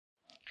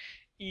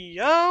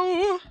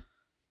Yo,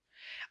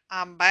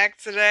 I'm back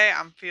today.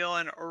 I'm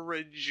feeling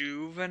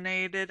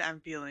rejuvenated. I'm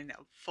feeling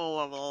full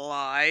of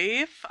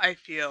life. I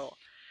feel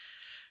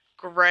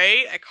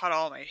great. I cut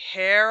all my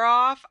hair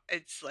off.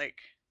 It's like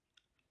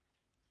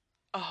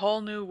a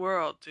whole new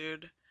world,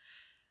 dude.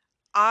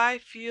 I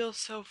feel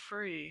so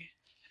free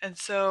and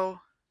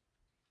so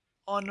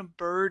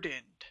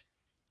unburdened,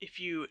 if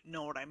you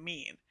know what I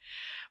mean,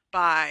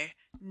 by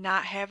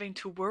not having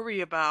to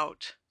worry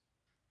about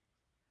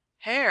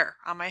hair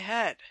on my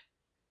head.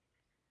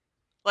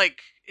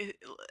 Like,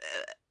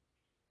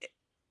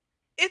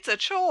 it's a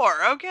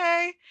chore,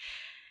 okay?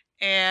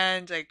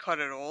 And I cut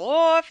it all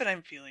off and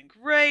I'm feeling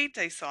great.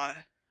 I saw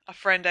a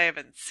friend I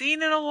haven't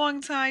seen in a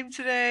long time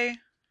today.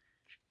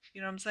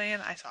 You know what I'm saying?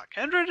 I saw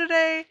Kendra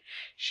today.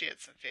 She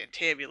had some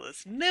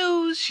fantabulous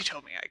news. She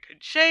told me I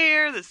could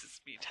share. This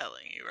is me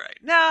telling you right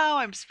now.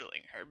 I'm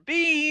spilling her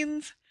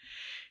beans.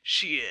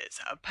 She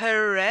is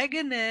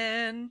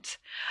pregnant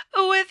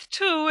with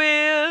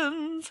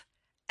twins,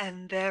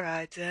 and they're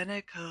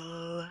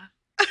identical.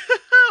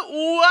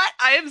 What?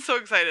 I am so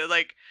excited.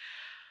 Like,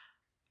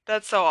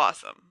 that's so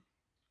awesome.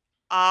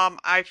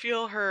 I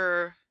feel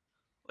her,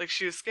 like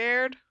she was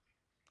scared.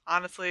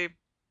 Honestly,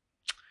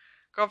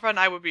 girlfriend,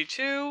 I would be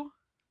too,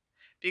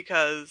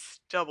 because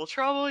double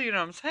trouble, you know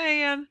what I'm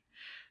saying?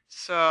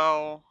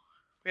 So,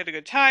 we had a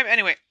good time.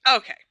 Anyway,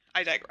 okay,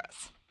 I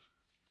digress.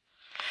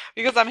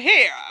 Because I'm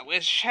here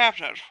with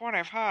chapter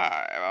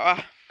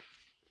 25,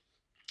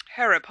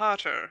 Harry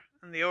Potter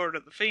and the Order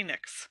of the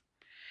Phoenix.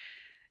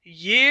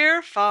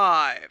 Year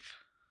 5.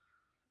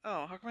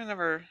 Oh, how come I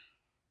never...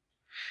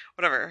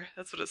 Whatever,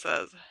 that's what it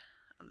says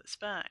on the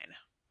spine.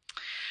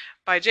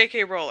 By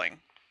J.K.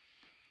 Rowling.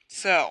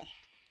 So,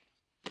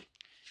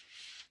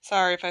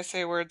 sorry if I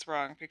say words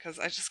wrong, because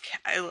I just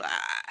can't. I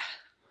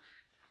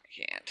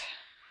can't.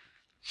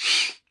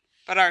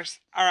 But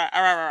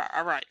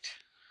all right.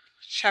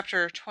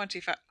 Chapter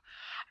 25. I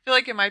feel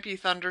like it might be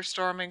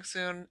thunderstorming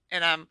soon,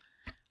 and I'm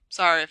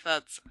sorry if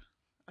that's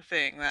a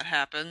thing that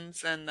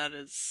happens, and that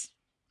is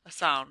a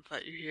sound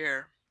that you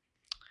hear.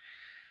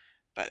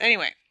 But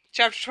anyway,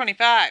 chapter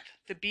 25,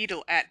 The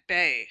Beetle at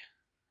Bay.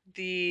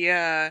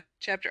 The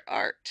chapter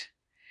art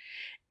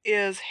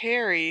is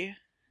Harry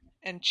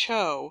and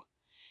Cho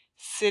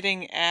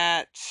sitting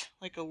at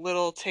like a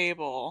little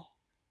table,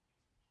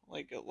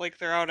 like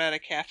they're out at a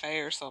cafe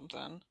or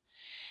something,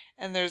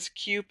 and there's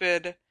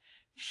Cupid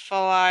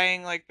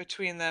flying like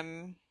between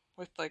them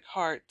with like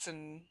hearts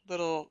and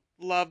little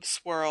love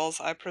swirls,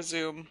 I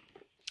presume.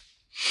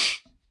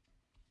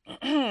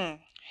 Here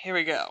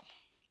we go.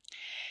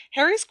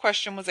 Harry's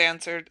question was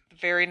answered the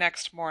very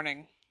next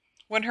morning.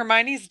 When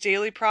Hermione's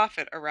Daily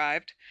Prophet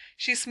arrived,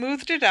 she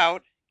smoothed it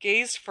out,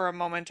 gazed for a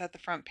moment at the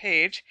front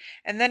page,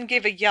 and then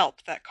gave a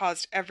yelp that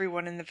caused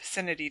everyone in the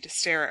vicinity to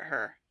stare at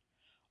her.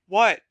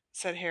 "What?"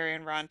 said Harry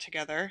and Ron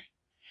together.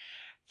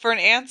 For an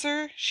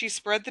answer, she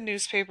spread the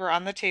newspaper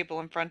on the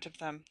table in front of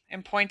them,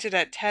 and pointed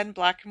at 10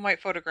 black and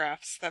white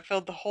photographs that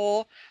filled the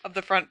whole of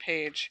the front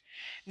page,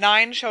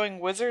 9 showing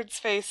wizards'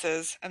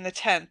 faces, and the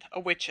 10th a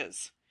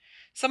witch's.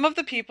 Some of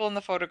the people in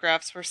the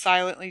photographs were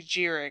silently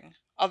jeering,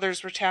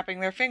 others were tapping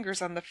their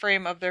fingers on the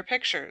frame of their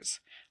pictures,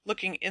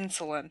 looking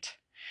insolent.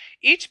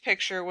 Each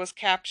picture was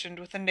captioned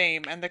with a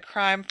name and the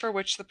crime for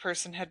which the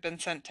person had been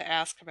sent to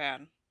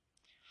Azkaban.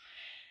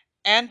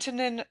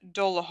 Antonin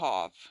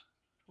Dolohov,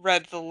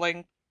 read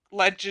the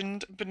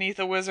legend beneath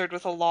a wizard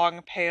with a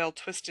long, pale,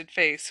 twisted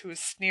face who was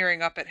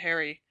sneering up at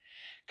Harry,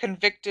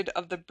 convicted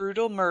of the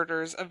brutal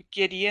murders of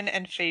Gideon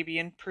and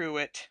Fabian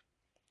Pruitt.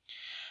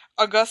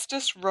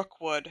 Augustus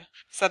Rookwood,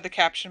 said the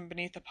caption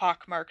beneath a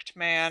pockmarked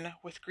man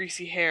with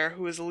greasy hair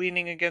who was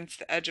leaning against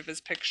the edge of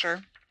his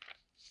picture,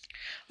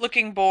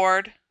 looking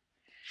bored,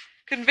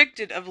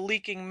 convicted of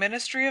leaking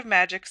Ministry of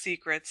Magic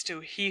secrets to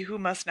he who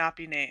must not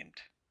be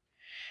named.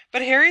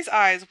 But Harry's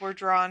eyes were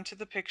drawn to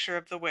the picture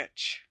of the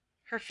witch.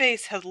 Her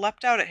face had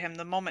leapt out at him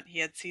the moment he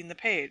had seen the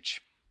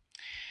page.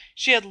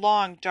 She had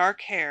long,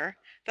 dark hair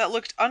that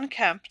looked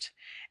unkempt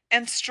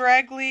and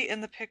straggly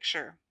in the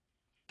picture,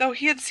 though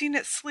he had seen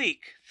it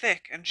sleek,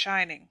 thick, and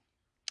shining.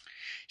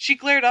 She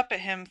glared up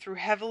at him through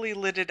heavily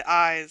lidded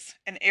eyes,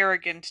 an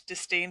arrogant,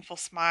 disdainful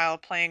smile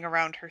playing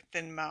around her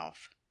thin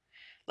mouth.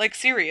 Like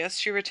Sirius,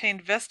 she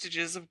retained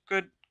vestiges of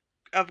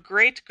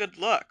great good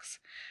looks,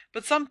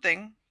 but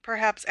something,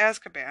 perhaps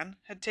Azkaban,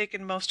 had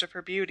taken most of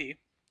her beauty.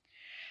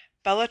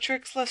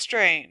 Bellatrix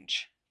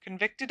Lestrange,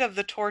 convicted of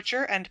the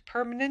torture and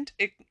permanent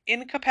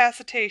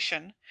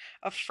incapacitation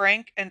of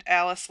Frank and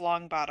Alice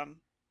Longbottom.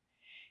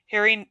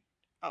 Harry...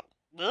 Oh,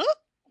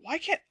 why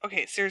can't...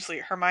 Okay, seriously,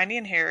 Hermione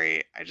and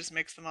Harry, I just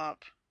mixed them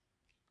up.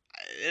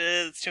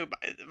 It's too...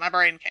 My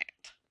brain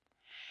can't.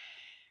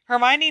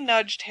 Hermione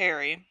nudged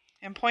Harry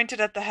and pointed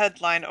at the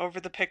headline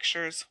over the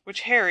pictures,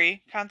 which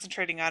Harry,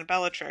 concentrating on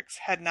Bellatrix,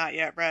 had not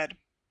yet read.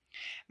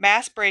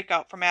 Mass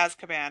breakout from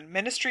Azkaban.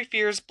 Ministry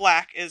fears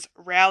Black is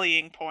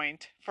rallying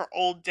point for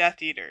old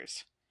Death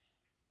Eaters.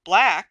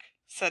 Black?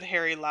 Said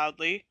Harry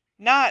loudly.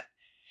 Not...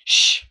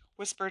 Shh!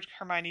 Whispered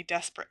Hermione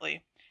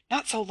desperately.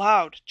 Not so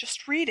loud.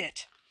 Just read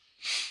it.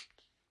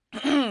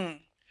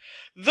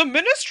 The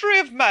Ministry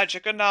of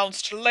Magic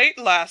announced late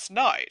last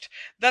night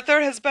that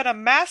there has been a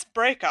mass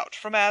breakout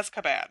from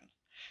Azkaban.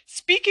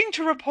 Speaking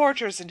to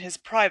reporters in his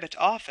private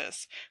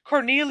office,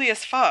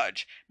 Cornelius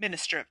Fudge,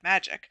 Minister of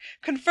Magic,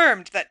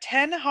 confirmed that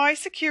 10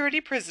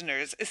 high-security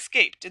prisoners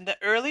escaped in the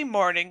early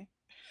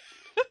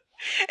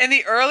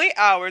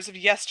hours of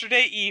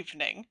yesterday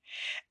evening,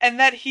 and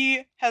that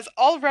he has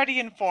already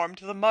informed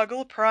the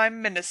Muggle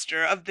Prime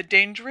Minister of the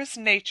dangerous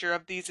nature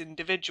of these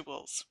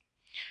individuals.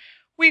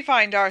 We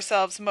find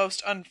ourselves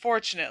most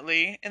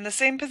unfortunately in the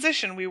same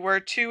position we were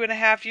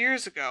 2.5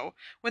 years ago,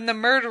 when the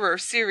murderer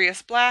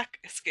Sirius Black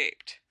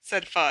escaped,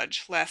 said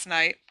Fudge last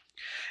night.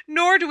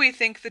 Nor do we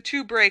think the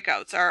two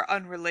breakouts are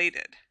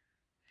unrelated.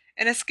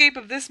 An escape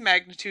of this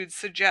magnitude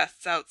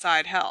suggests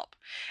outside help,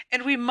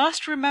 and we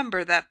must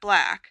remember that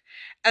Black,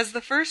 as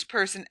the first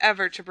person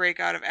ever to break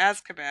out of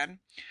Azkaban,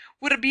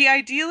 would be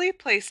ideally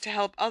placed to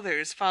help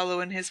others follow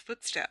in his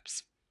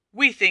footsteps.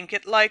 We think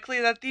it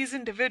likely that these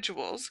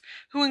individuals,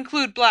 who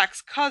include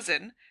Black's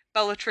cousin,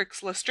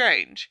 Bellatrix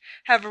Lestrange,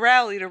 have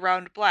rallied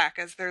around Black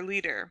as their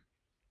leader.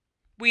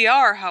 We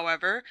are,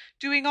 however,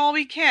 doing all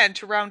we can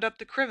to round up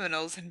the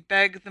criminals and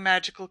beg the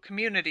magical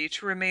community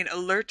to remain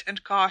alert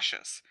and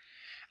cautious.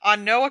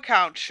 On no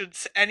account should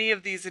any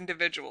of these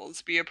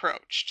individuals be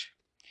approached.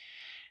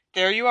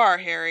 There you are,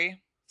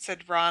 Harry,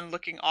 said Ron,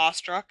 looking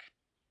awestruck.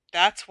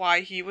 That's why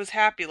he was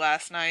happy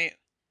last night.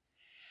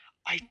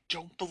 I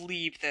don't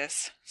believe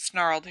this,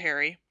 snarled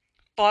Harry.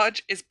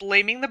 Fudge is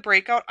blaming the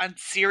breakout on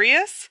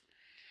Sirius?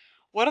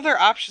 What other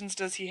options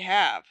does he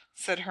have?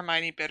 Said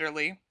Hermione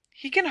bitterly.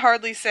 He can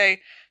hardly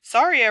say,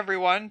 Sorry,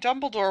 everyone,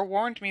 Dumbledore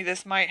warned me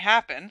this might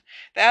happen.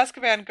 The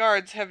Azkaban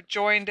guards have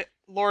joined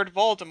Lord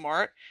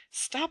Voldemort.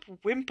 Stop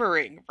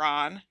whimpering,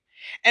 Ron.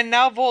 And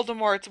now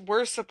Voldemort's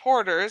worst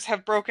supporters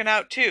have broken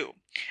out too.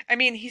 I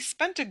mean, he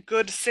spent a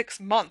good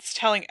 6 months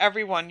telling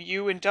everyone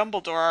you and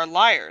Dumbledore are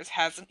liars,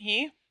 hasn't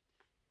he?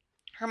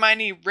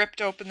 Hermione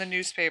ripped open the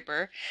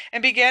newspaper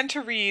and began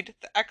to read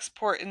the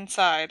export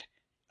inside.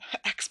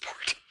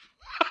 Export?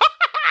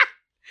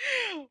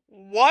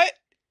 What?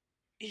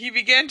 He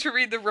began to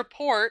read the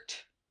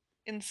report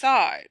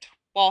inside,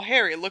 while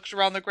Harry looked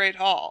around the great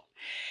hall.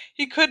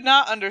 He could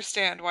not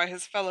understand why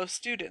his fellow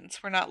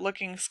students were not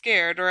looking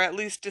scared, or at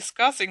least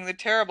discussing the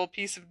terrible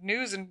piece of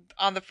news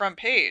on the front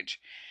page,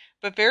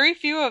 but very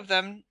few of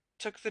them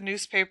took the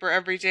newspaper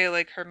every day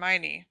like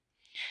Hermione.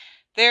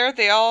 There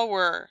they all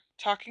were,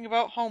 talking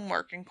about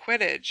homework and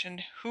Quidditch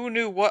and who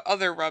knew what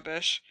other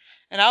rubbish,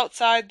 and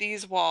outside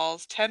these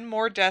walls 10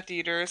 more Death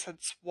Eaters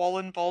had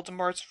swollen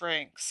Voldemort's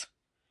ranks.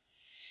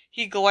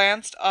 He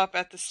glanced up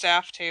at the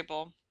staff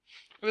table.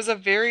 It was a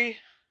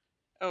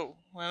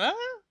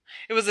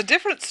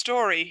different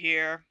story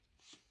here.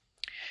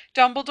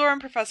 Dumbledore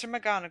and Professor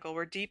McGonagall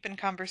were deep in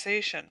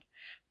conversation,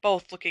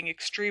 both looking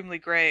extremely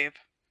grave.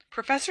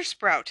 Professor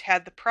Sprout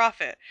had the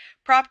Prophet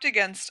propped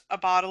against a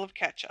bottle of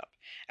ketchup,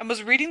 and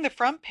was reading the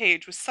front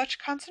page with such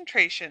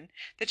concentration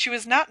that she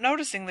was not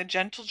noticing the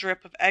gentle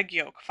drip of egg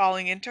yolk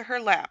falling into her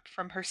lap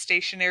from her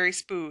stationary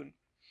spoon.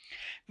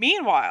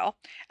 Meanwhile,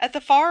 at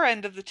the far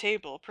end of the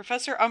table,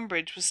 Professor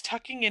Umbridge was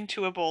tucking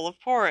into a bowl of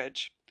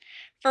porridge.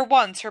 For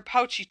once her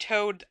pouchy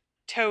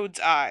toad's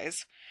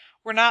eyes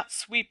were not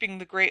sweeping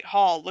the great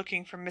hall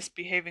looking for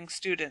misbehaving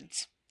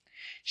students.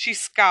 She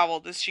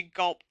scowled as she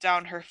gulped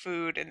down her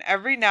food, and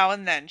every now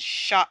and then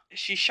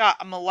she shot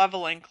a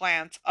malevolent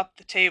glance up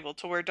the table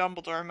to where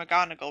Dumbledore and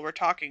McGonagall were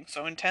talking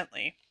so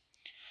intently.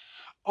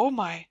 "Oh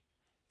my,"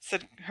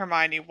 said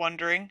Hermione,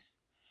 wondering,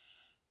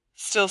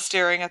 still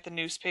staring at the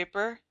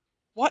newspaper.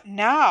 "What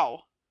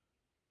now?"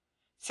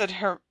 said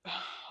Oh,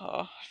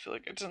 I feel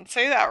like I didn't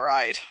say that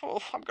right.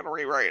 Oh, I'm going to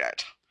rewrite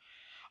it.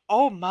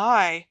 "Oh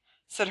my,"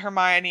 said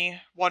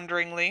Hermione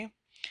wonderingly,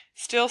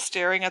 still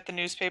staring at the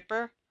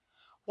newspaper.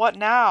 "What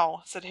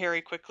now?" said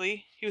Harry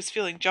quickly. He was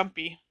feeling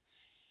jumpy.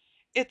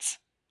 "It's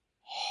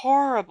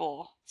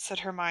horrible,"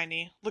 said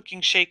Hermione,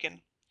 looking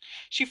shaken.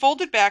 She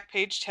folded back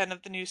page 10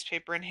 of the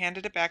newspaper and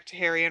handed it back to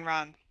Harry and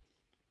Ron.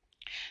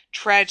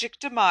 Tragic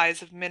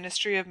demise of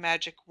Ministry of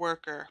Magic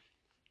worker.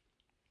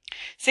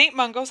 St.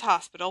 Mungo's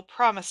Hospital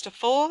promised a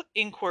full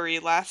inquiry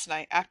last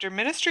night after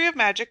Ministry of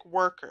Magic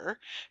worker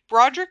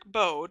Broderick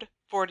Bode,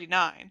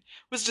 49,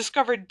 was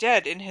discovered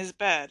dead in his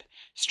bed,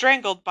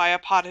 strangled by a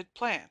potted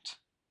plant.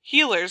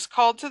 Healers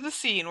called to the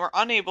scene were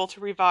unable to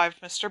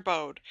revive Mr.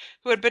 Bode,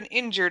 who had been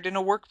injured in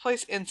a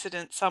workplace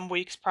incident some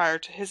weeks prior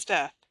to his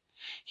death.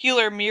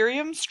 Healer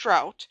Miriam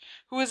Strout,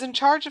 who was in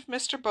charge of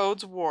Mr.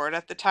 Bode's ward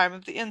at the time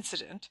of the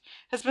incident,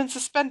 has been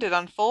suspended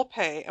on full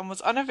pay and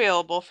was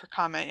unavailable for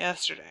comment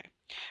yesterday.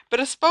 But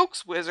a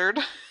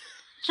spokeswizard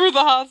for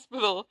the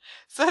hospital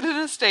said in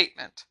a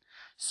statement,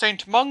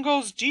 St.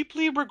 Mungo's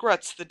deeply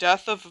regrets the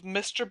death of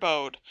Mr.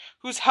 Bode,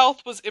 whose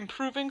health was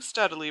improving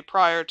steadily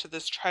prior to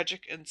this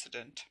tragic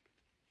incident.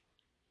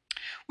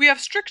 We have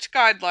strict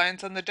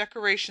guidelines on the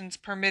decorations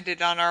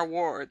permitted on our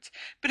wards,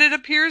 but it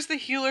appears the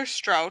healer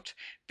Strout,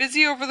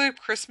 busy over the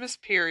Christmas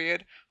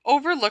period,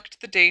 overlooked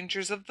the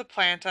dangers of the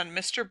plant on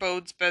Mr.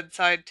 Bode's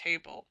bedside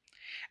table.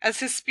 As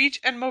his speech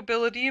and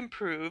mobility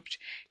improved,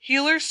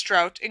 Healer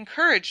Strout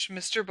encouraged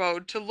Mr.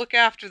 Bode to look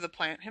after the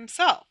plant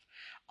himself,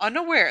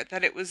 unaware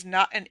that it was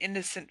not an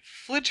innocent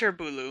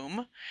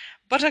flitterbloom,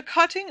 but a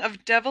cutting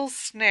of devil's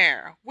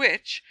snare,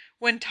 which,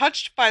 when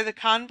touched by the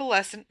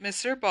convalescent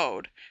Mr.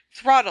 Bode,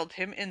 throttled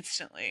him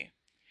instantly.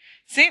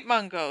 St.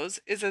 Mungo's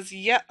is as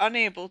yet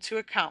unable to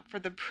account for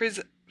the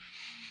presence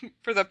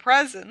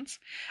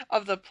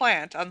of the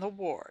plant on the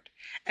ward,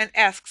 and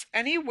asks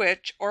any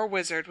witch or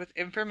wizard with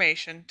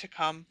information to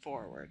come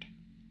forward.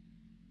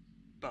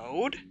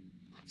 Bode?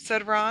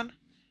 Said Ron.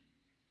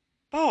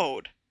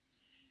 Bode.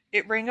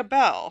 It rang a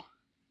bell.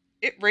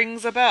 It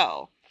rings a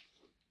bell.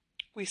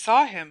 We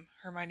saw him,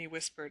 Hermione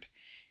whispered.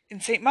 In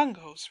St.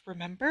 Mungo's,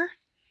 remember?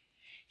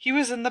 He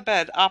was in the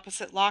bed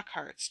opposite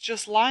Lockhart's,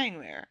 just lying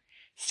there,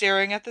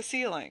 staring at the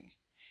ceiling.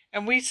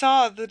 And we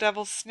saw the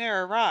devil's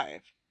snare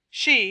arrive.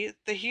 She,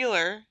 the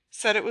healer,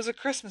 said it was a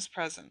Christmas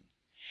present.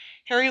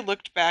 Harry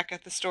looked back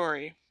at the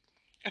story.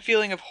 A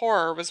feeling of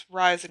horror was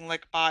rising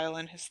like bile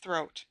in his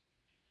throat.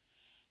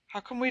 How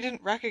come we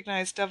didn't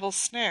recognize Devil's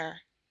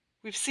Snare?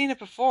 We've seen it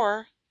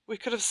before. We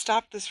could have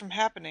stopped this from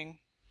happening.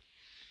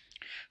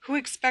 Who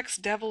expects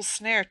Devil's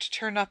Snare to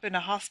turn up in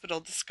a hospital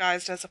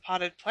disguised as a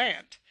potted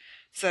plant?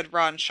 Said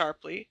Ron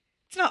sharply.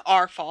 It's not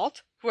our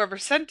fault. Whoever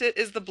sent it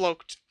is the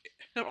bloke.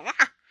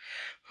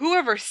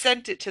 Whoever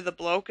sent it to the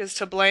bloke is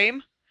to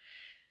blame.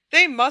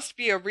 They must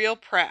be a real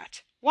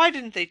prat. Why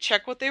didn't they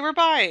check what they were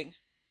buying?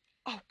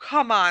 Oh,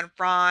 come on,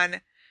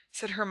 Ron,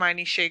 said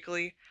Hermione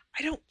shakily.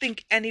 I don't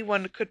think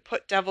anyone could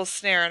put Devil's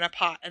Snare in a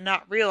pot and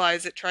not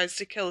realize it tries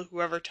to kill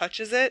whoever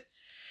touches it.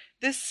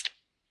 This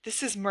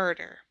is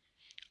murder.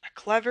 A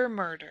clever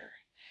murder.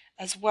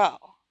 As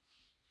well.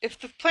 If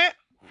the plant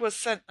was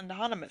sent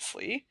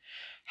anonymously,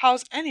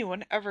 how's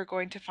anyone ever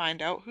going to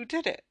find out who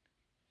did it?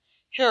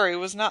 Harry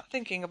was not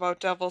thinking about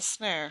Devil's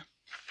Snare.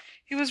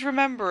 He was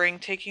remembering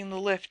taking the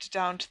lift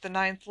down to the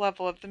 9th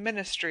level of the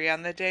ministry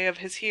on the day of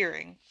his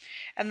hearing,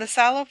 and the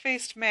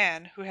sallow-faced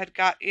man who had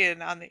got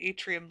in on the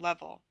atrium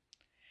level.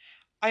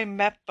 I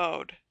met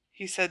Bode,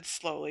 he said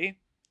slowly.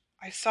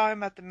 I saw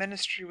him at the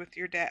ministry with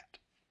your dad.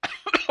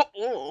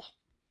 Oh.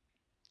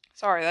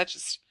 Sorry, that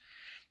just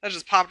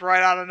popped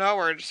right out of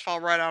nowhere and just fell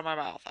right out of my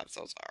mouth. I'm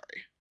so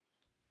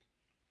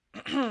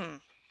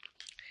sorry.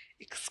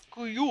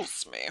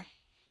 Excuse me.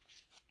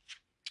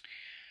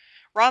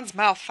 Ron's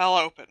mouth fell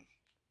open.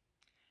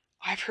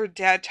 I've heard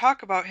Dad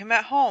talk about him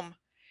at home.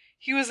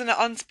 He was an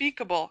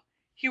unspeakable.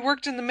 He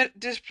worked in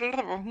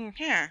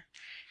the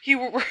He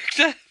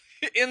worked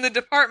in the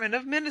Department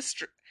of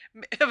Ministry.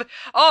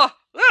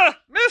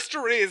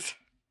 Mysteries.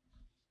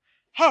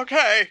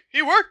 Okay,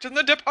 he worked in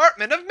the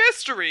Department of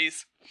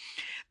Mysteries.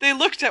 They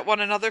looked at one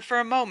another for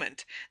a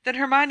moment. Then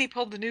Hermione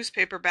pulled the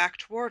newspaper back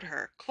toward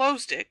her,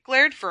 closed it,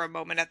 glared for a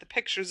moment at the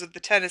pictures of the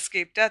 10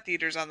 escaped Death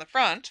Eaters on the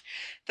front,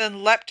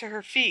 then leapt to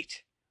her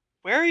feet.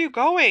 Where are you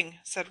going?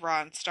 Said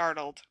Ron,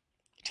 startled.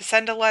 To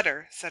send a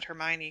letter, said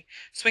Hermione,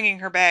 swinging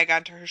her bag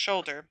onto her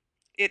shoulder.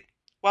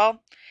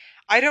 Well,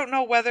 I don't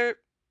know whether,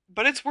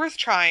 but it's worth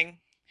trying,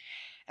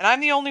 and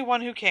I'm the only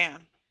one who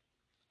can.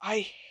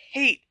 I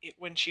hate it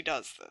when she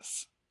does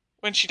this.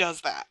 When she does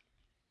that,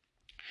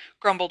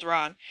 grumbled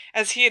Ron,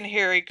 as he and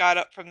Harry got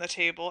up from the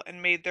table and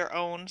made their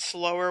own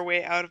slower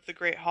way out of the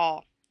great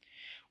hall.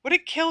 Would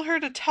it kill her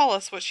to tell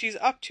us what she's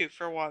up to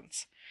for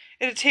once?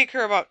 It'd take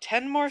her about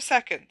 10 more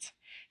seconds.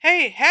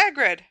 Hey,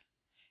 Hagrid!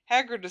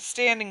 Hagrid was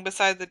standing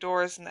beside the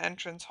doors in the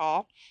entrance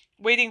hall,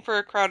 waiting for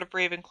a crowd of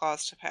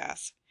Ravenclaws to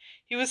pass.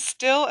 He was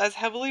still as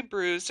heavily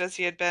bruised as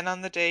he had been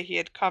on the day he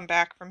had come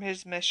back from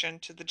his mission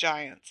to the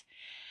Giants.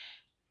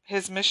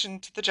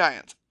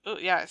 Oh,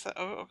 yeah, I said,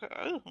 oh, okay.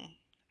 Oh.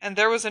 And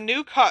there was a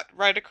new cut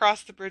right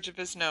across the bridge of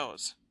his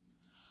nose.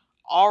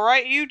 All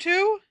right, you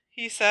two,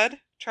 he said,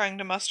 trying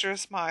to muster a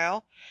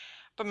smile,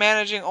 but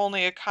managing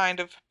only a kind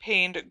of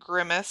pained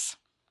grimace.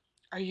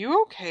 Are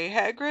you okay,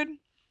 Hagrid?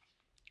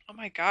 Oh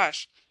my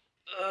gosh.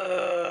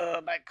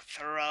 Ugh, my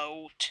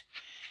throat.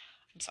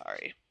 I'm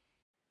sorry.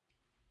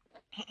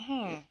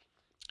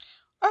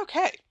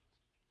 Okay.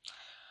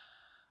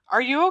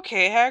 Are you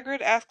okay,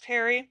 Hagrid? Asked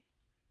Harry,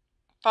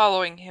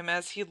 following him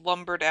as he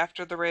lumbered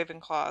after the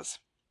Ravenclaws.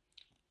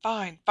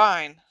 Fine,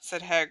 fine,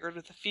 said Hagrid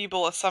with a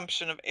feeble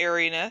assumption of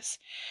airiness.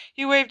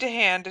 He waved a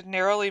hand and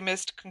narrowly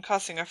missed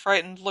concussing a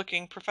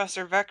frightened-looking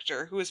Professor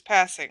Vector who was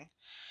passing.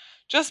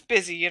 Just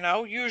busy,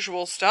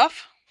 usual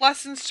stuff.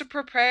 Lessons to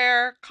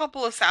prepare,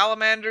 couple of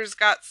salamanders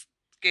got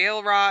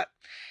scale rot,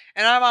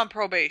 and I'm on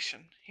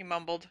probation, he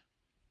mumbled.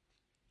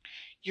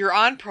 You're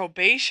on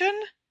probation?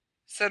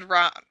 Said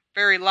Ron,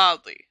 very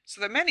loudly, so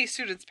that many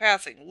students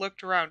passing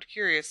looked around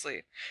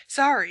curiously.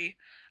 Sorry,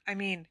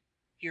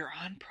 you're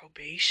on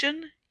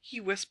probation? He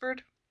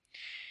whispered.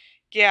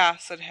 Yeah,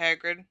 said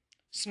Hagrid.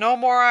 It's no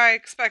more I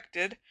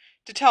expected,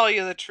 to tell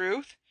you the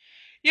truth.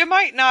 You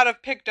might not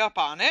have picked up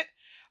on it,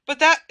 but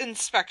that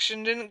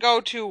inspection didn't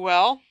go too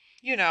well.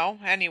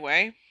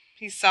 Anyway.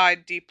 He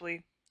sighed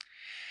deeply.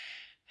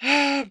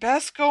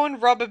 Best go and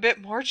rub a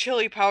bit more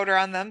chili powder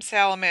on them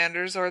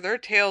salamanders, or their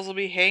tails will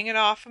be hanging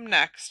off 'em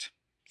next.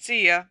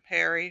 See ya,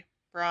 Harry.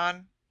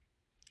 Ron."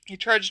 He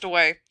trudged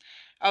away,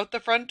 out the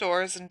front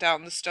doors and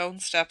down the stone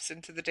steps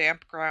into the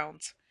damp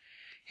grounds.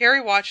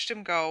 Harry watched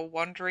him go,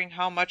 wondering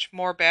how much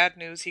more bad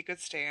news he could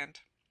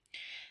stand.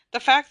 The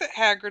fact that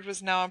Hagrid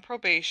was now on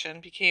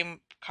probation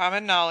became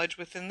common knowledge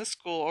within the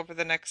school over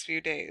the next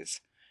few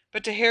days.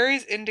 But to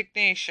Harry's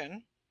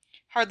indignation,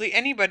 hardly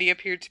anybody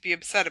appeared to be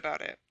upset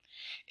about it.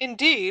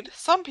 Indeed,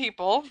 some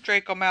people,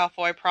 Draco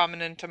Malfoy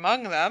prominent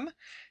among them,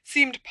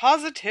 seemed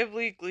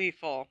positively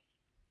gleeful.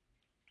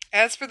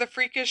 As for the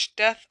freakish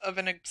death of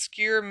an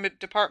obscure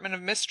Department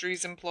of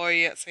Mysteries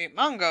employee at St.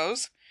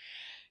 Mungo's,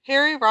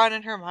 Harry, Ron,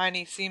 and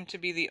Hermione seemed to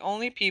be the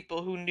only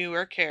people who knew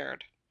or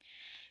cared.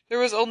 There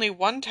was only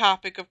one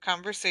topic of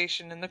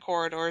conversation in the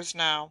corridors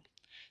now: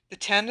 the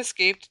 10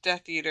 escaped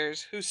Death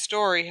Eaters, whose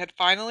story had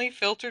finally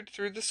filtered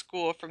through the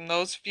school from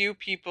those few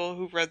people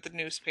who read the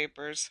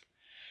newspapers.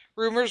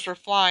 Rumors were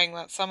flying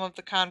that some of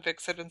the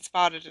convicts had been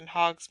spotted in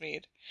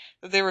Hogsmeade,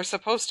 that they were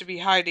supposed to be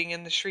hiding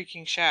in the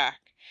Shrieking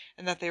Shack,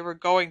 and that they were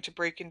going to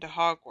break into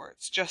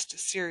Hogwarts, just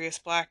as Sirius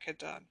Black had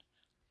done.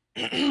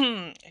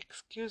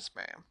 Excuse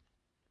me.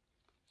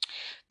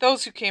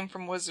 Those who came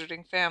from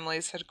wizarding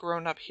families had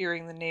grown up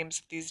hearing the names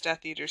of these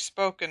Death Eaters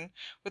spoken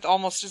with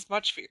almost as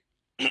much fear.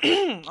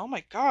 Oh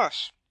my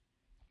gosh.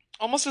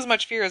 Almost as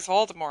much fear as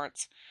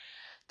Voldemort's.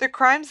 The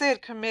crimes they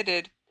had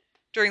committed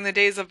during the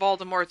days of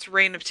Voldemort's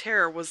reign of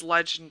terror was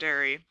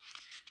legendary.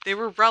 They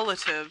were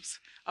relatives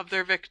of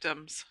their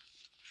victims.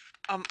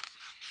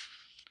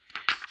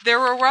 There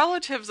were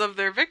relatives of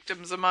their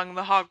victims among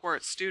the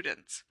Hogwarts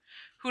students,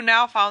 who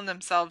now found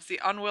themselves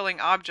the unwilling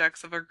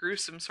objects of a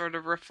gruesome sort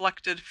of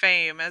reflected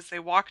fame as they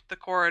walked the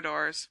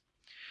corridors.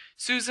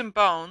 Susan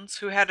Bones,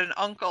 who had an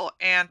uncle,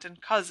 aunt,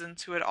 and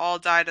cousins who had all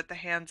died at the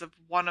hands of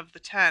one of the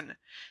 10,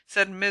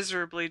 said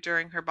miserably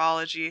during her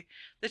biology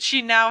that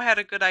she now had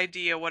a good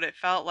idea what it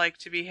felt like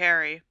to be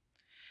Harry.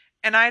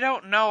 "And I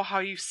don't know how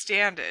you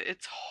stand it.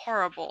 It's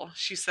horrible,"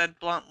 she said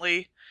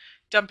bluntly,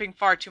 dumping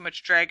far too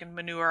much dragon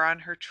manure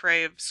on her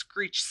tray of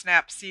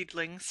screech-snap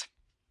seedlings,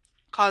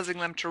 causing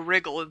them to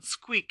wriggle and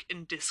squeak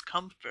in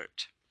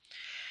discomfort.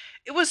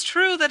 It was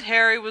true that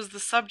Harry was the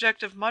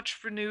subject of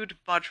much renewed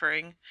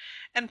muttering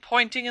and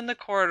pointing in the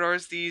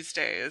corridors these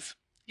days,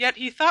 yet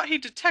he thought he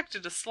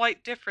detected a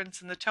slight difference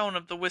in the tone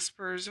of the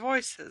whisperers'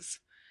 voices.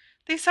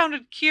 They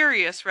sounded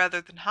curious rather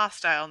than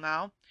hostile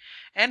now,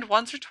 and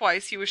once or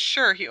twice he was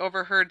sure he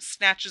overheard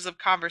snatches of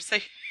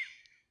conversation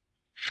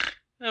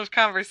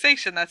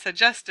that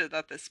suggested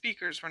that the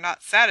speakers were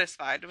not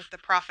satisfied with the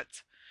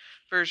prophet's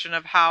version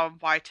of how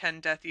and why 10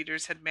 Death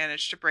Eaters had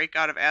managed to break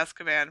out of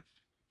Azkaban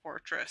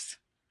fortress.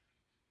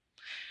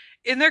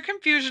 In their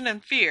confusion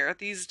and fear,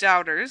 these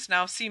doubters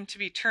now seemed to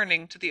be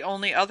turning to the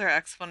only other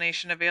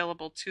explanation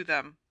available to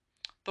them,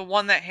 the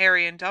one that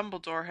Harry and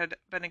Dumbledore had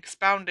been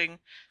expounding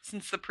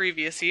since the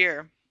previous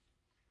year.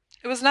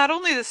 It was not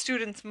only the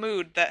students'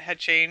 mood that had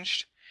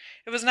changed.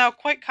 It was now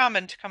quite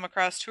common to come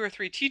across 2 or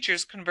 3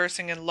 teachers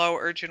conversing in low,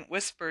 urgent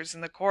whispers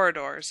in the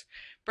corridors,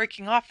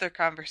 breaking off their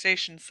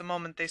conversations the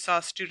moment they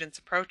saw students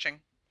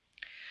approaching.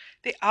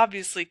 "They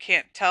obviously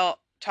can't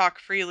talk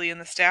freely in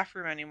the staff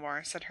room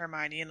anymore," said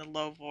Hermione in a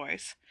low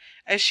voice,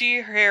 as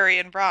she, Harry,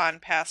 and Ron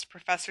passed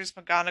Professors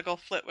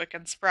McGonagall, Flitwick,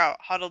 and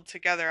Sprout huddled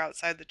together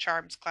outside the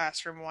Charms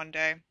classroom one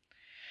day.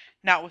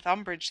 "Not with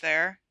Umbridge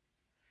there.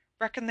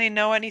 Reckon they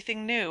know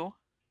anything new?"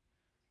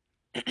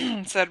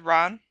 said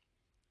Ron,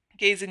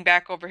 gazing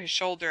back over his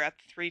shoulder at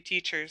the 3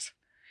 teachers.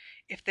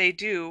 "If they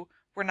do,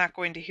 we're not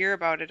going to hear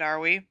about it, are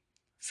we?"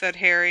 said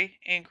Harry,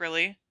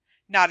 angrily.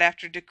 "Not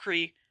after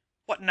decree.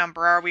 What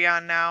number are we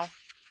on now?"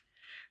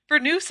 For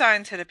new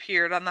signs had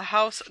appeared on the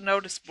house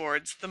notice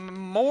boards the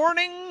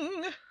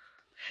morning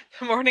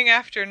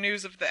after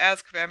news of the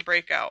Azkaban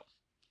breakout.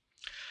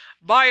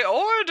 "By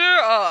order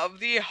of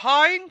the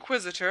High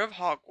Inquisitor of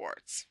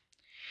Hogwarts.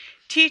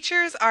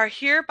 Teachers are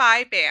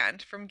hereby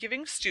banned from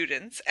giving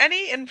students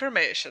any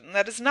information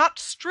that is not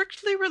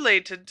strictly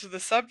related to the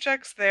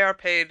subjects they are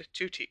paid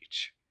to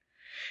teach.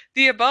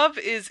 The above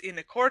is in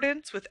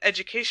accordance with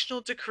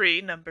Educational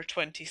Decree No.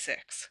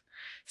 26.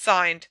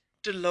 Signed,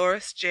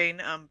 Dolores Jane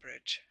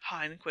Umbridge,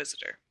 High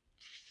Inquisitor."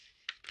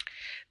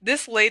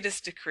 This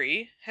latest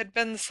decree had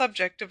been the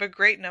subject of a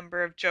great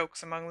number of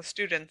jokes among the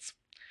students.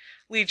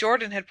 Lee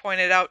Jordan had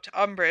pointed out to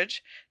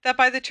Umbridge that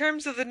by the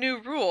terms of the new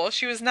rule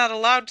she was not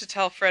allowed to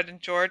tell Fred and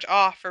George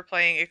off for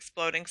playing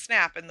Exploding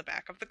Snap in the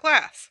back of the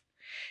class.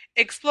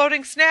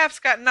 "Exploding Snap's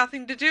got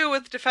nothing to do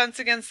with Defense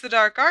Against the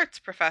Dark Arts,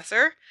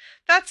 Professor.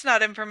 That's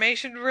not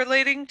information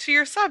relating to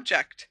your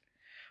subject."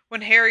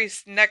 When Harry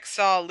next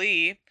saw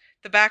Lee,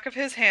 the back of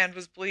his hand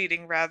was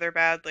bleeding rather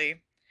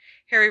badly.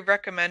 Harry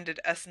recommended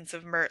Essence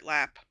of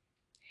Murtlap.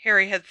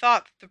 Harry had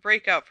thought that the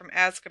breakout from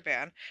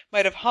Azkaban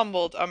might have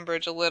humbled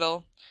Umbridge a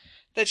little,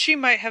 that she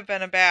might have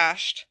been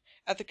abashed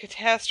at the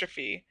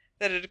catastrophe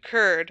that had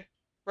occurred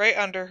right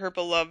under her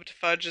beloved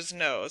Fudge's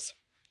nose.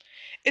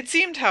 It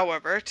seemed,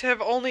 however, to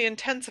have only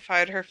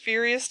intensified her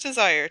furious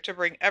desire to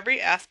bring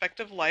every aspect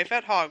of life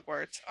at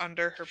Hogwarts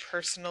under her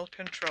personal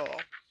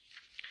control.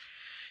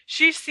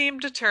 She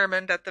seemed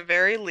determined, at the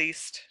very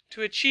least,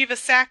 to achieve a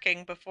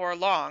sacking before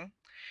long,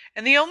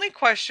 and the only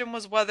question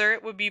was whether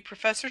it would be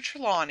Professor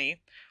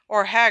Trelawney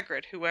or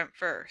Hagrid who went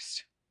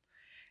first.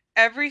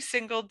 Every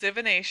single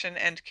divination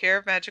and care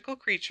of magical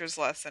creatures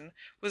lesson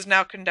was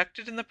now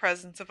conducted in the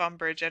presence of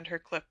Umbridge and her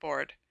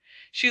clipboard.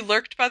 She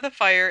lurked by the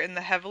fire in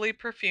the heavily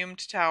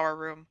perfumed tower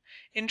room,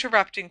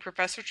 interrupting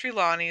Professor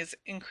Trelawney's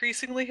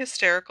increasingly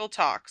hysterical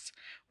talks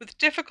with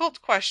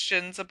difficult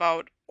questions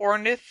about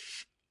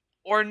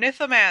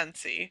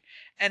ornithomancy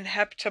and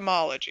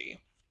heptamology,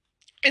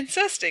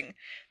 insisting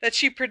that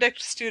she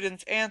predict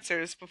students'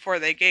 answers before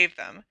they gave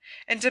them,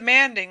 and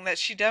demanding that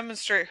she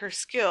demonstrate her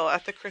skill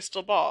at the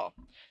crystal ball,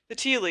 the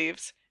tea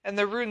leaves, and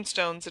the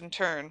runestones in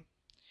turn.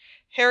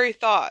 Harry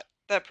thought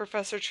that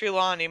Professor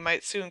Trelawney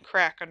might soon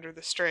crack under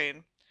the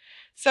strain.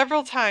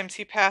 Several times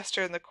he passed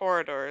her in the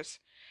corridors,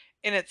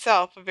 in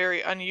itself a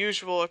very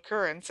unusual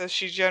occurrence, as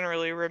she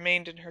generally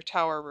remained in her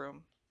tower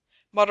room,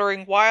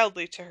 muttering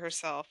wildly to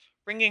herself,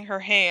 wringing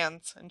her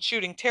hands, and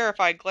shooting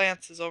terrified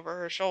glances over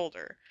her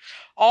shoulder,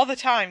 all the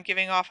time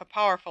giving off a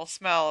powerful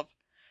smell of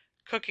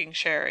cooking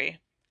sherry.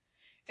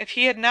 If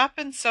he had not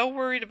been so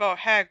worried about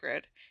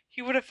Hagrid,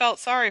 he would have felt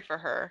sorry for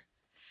her.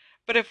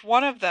 But if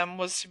one of them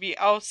was to be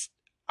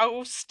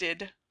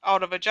ousted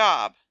out of a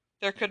job,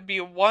 there could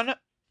be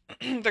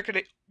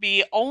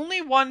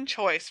only one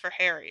choice for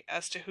Harry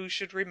as to who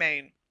should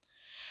remain.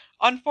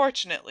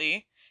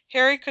 Unfortunately,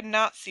 Harry could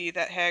not see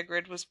that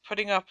Hagrid was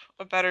putting up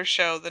a better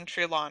show than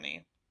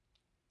Trelawney,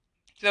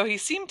 though he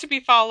seemed to be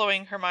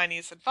following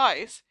Hermione's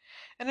advice,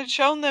 and had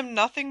shown them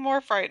nothing more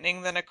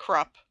frightening than a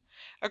Krupp,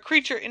 a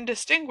creature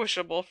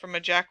indistinguishable from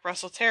a Jack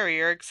Russell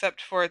Terrier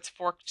except for its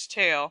forked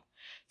tail,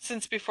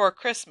 since before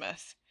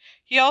Christmas.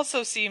 He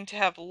also seemed to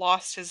have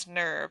lost his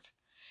nerve.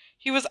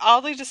 He was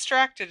oddly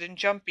distracted and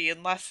jumpy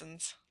in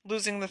lessons,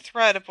 losing the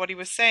thread of what he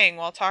was saying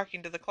while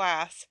talking to the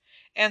class,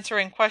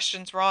 answering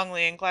questions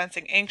wrongly and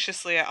glancing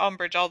anxiously at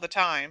Umbridge all the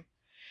time.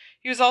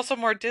 He was also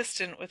more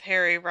distant with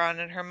Harry, Ron,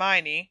 and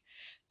Hermione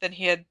than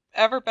he had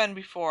ever been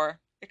before,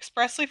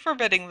 expressly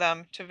forbidding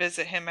them to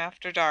visit him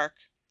after dark.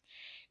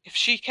 "If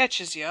she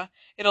catches you,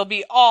 it'll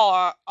be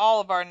all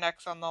of our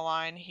necks on the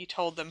line," he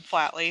told them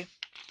flatly,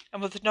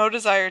 and with no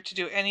desire to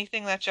do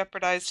anything that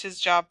jeopardized his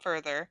job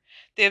further,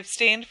 they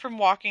abstained from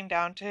walking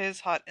down to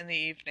his hut in the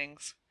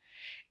evenings.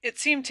 It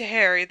seemed to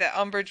Harry that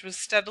Umbridge was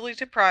steadily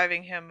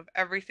depriving him of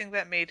everything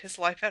that made his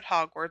life at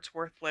Hogwarts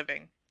worth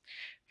living.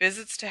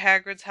 Visits to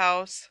Hagrid's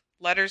house,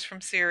 letters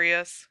from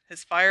Sirius,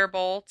 his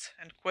firebolt,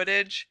 and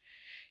Quidditch.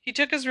 He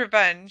took his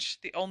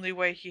revenge the only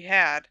way he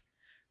had,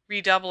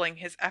 redoubling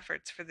his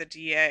efforts for the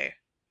D.A.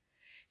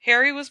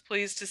 Harry was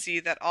pleased to see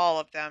that all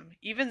of them,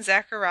 even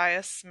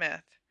Zacharias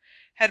Smith,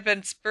 had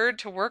been spurred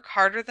to work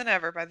harder than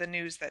ever by the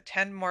news that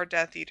 10 more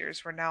Death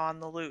Eaters were now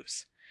on the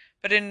loose,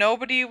 but in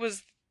nobody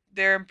was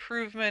their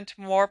improvement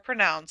more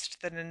pronounced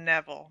than in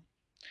Neville.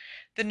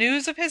 The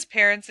news of his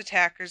parents'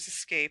 attackers'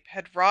 escape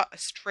had wrought a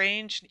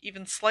strange and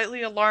even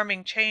slightly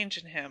alarming change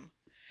in him.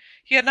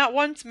 He had not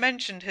once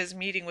mentioned his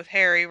meeting with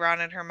Harry, Ron,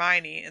 and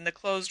Hermione in the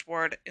closed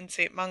ward in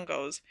St.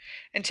 Mungo's,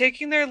 and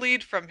taking their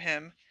lead from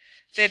him,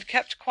 they had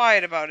kept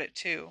quiet about it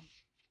too.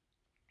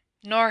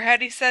 Nor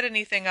had he said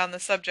anything on the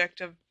subject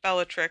of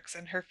Bellatrix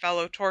and her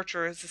fellow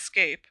torturer's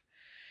escape.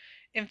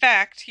 In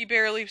fact, he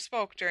barely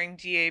spoke during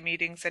D.A.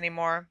 meetings any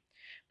more,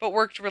 but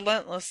worked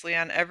relentlessly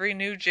on every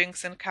new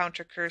jinx and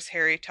counter-curse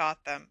Harry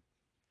taught them.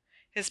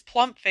 His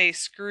plump face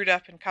screwed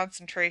up in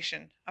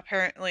concentration,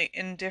 apparently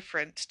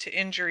indifferent to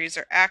injuries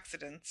or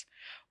accidents,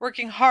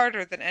 working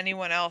harder than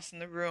anyone else in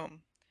the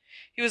room.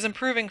 He was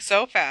improving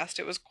so fast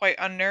it was quite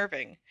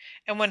unnerving,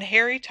 and when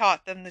Harry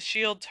taught them the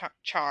shield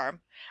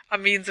charm, a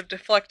means of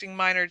deflecting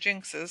minor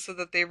jinxes so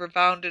that they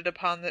rebounded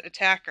upon the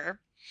attacker,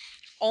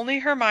 only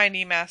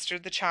Hermione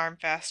mastered the charm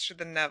faster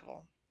than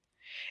Neville.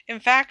 In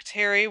fact,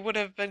 Harry would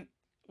have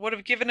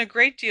given a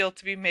great deal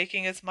to be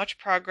making as much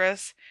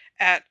progress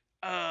at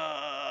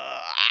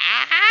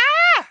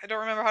I don't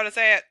remember how to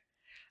say it,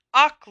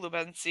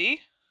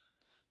 occlumency,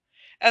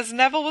 as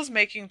Neville was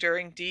making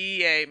during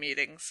DEA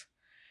meetings.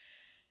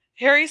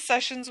 Harry's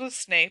sessions with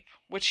Snape,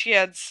 which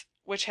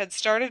had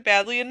started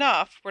badly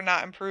enough, were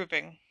not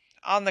improving.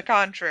 On the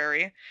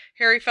contrary,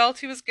 Harry felt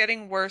he was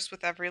getting worse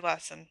with every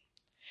lesson.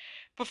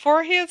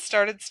 Before he had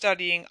started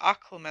studying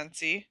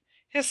occlumency,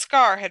 his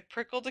scar had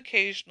prickled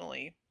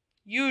occasionally,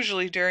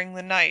 usually during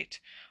the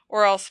night,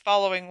 or else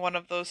following one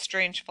of those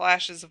strange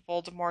flashes of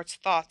Voldemort's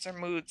thoughts or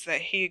moods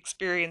that he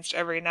experienced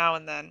every now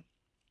and then.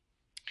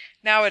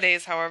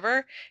 Nowadays,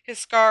 however, his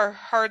scar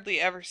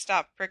hardly ever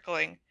stopped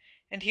prickling,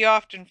 and he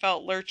often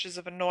felt lurches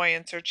of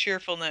annoyance or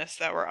cheerfulness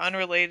that were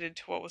unrelated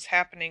to what was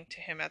happening to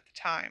him at the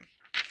time,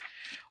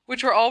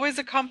 which were always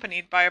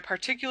accompanied by a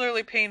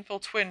particularly painful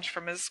twinge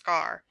from his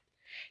scar.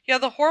 He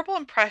had the horrible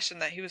impression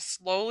that he was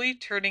slowly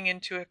turning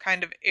into a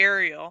kind of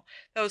Ariel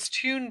that was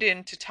tuned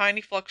in to tiny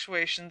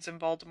fluctuations in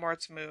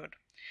Voldemort's mood,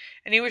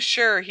 and he was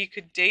sure he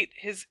could date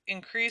his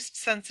increased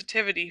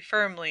sensitivity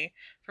firmly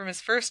from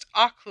his first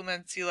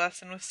occlumency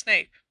lesson with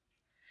Snape.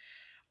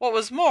 What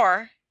was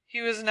more, He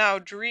was now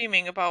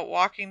dreaming about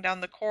walking down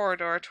the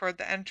corridor toward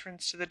the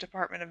entrance to the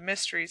Department of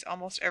Mysteries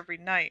almost every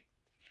night.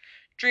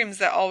 Dreams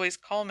that always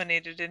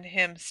culminated in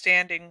him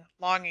standing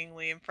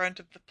longingly in front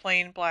of the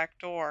plain black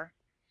door.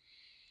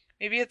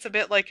 "Maybe it's a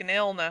bit like an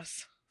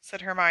illness,"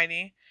 said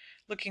Hermione,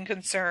 looking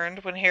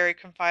concerned when Harry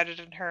confided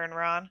in her and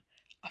Ron.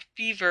 "A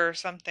fever or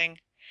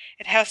something.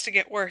 It has to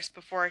get worse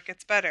before it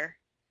gets better."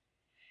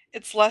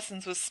 "It's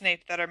lessons with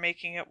Snape that are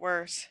making it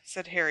worse,"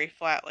 said Harry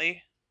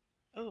flatly.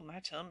 "Oh, my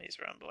tummy's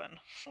rumbling."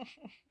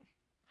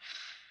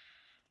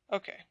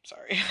 Okay,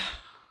 sorry.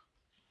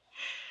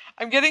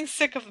 "I'm getting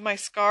sick of my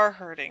scar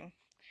hurting,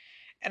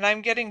 and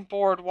I'm getting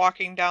bored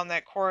walking down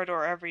that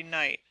corridor every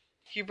night."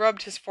 He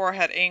rubbed his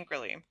forehead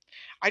angrily.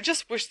 "I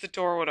just wish the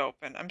door would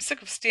open. I'm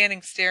sick of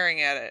standing staring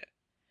at it."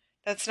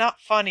 "That's not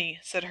funny,"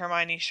 said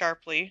Hermione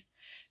sharply.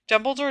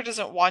 "Dumbledore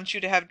doesn't want you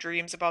to have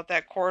dreams about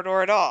that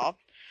corridor at all,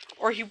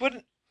 or he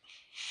wouldn't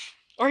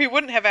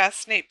have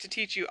asked Snape to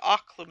teach you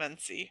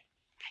occlumency.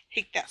 I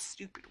hate that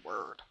stupid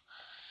word.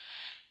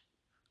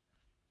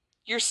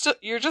 You're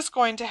just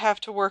going to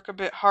have to work a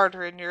bit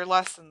harder in your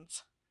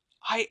lessons."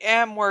 "I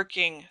am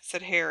working,"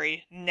 said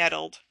Harry,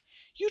 nettled.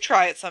 "You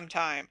try it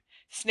sometime.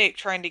 Snape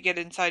trying to get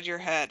inside your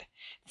head.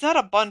 It's not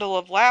a bundle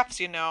of laughs,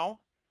 you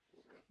know."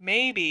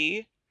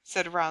 "Maybe,"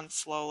 said Ron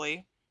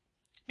slowly.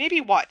 "Maybe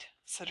what?"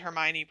 said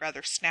Hermione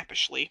rather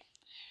snappishly.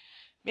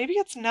 "Maybe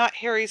it's not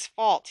Harry's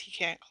fault he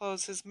can't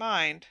close his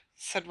mind,"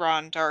 said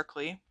Ron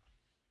darkly.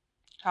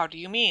 "How do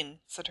you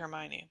mean?" said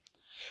Hermione.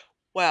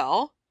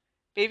 "Well,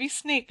 maybe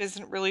Snape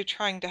isn't really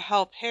trying to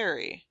help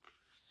Harry."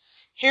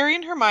 Harry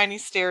and Hermione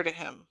stared at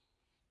him.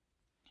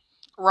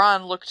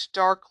 Ron looked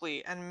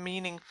darkly and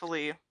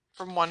meaningfully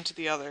from one to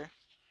the other.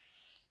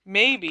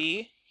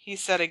 "Maybe," he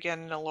said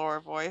again in a lower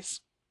voice,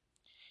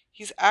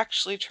 "he's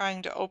actually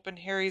trying to open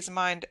Harry's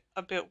mind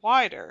a bit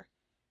wider.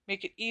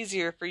 Make it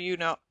easier for you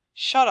to—"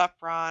 "Shut up,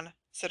 Ron,"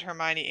 said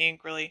Hermione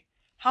angrily.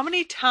 "How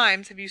many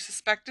times have you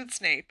suspected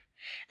Snape,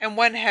 and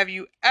when have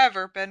you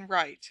ever been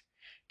right?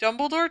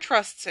 Dumbledore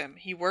trusts him.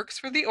 He works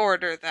for the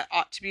Order. That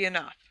ought to be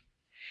enough."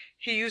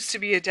 "He used to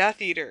be a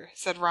Death Eater,"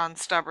 said Ron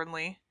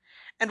stubbornly,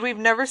 "and we've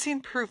never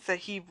seen proof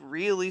that he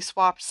really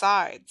swapped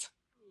sides."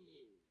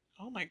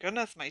 "Oh my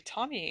goodness, my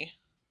tummy."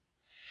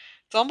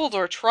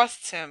 "Dumbledore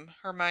trusts him,"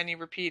 Hermione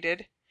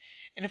repeated,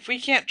 "and if we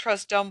can't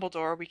trust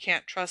Dumbledore, we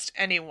can't trust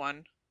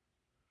anyone."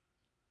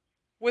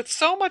 With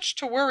so much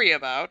to worry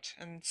about,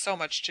 and so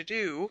much to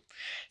do,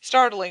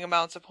 startling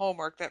amounts of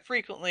homework that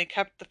frequently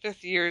kept the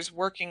fifth years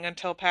working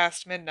until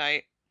past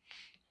midnight.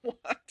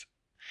 What?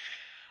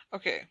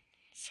 Okay,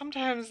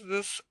 sometimes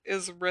this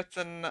is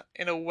written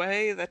in a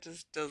way that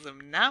just does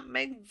not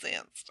make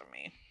sense to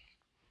me.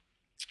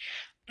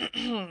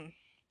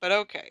 But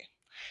okay.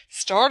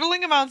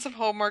 Startling amounts of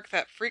homework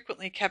that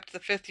frequently kept the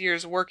fifth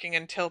years working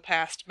until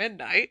past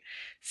midnight,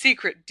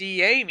 secret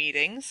DA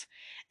meetings,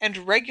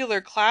 and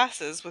regular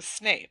classes with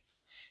Snape.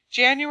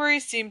 January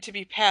seemed to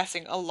be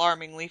passing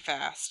alarmingly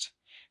fast.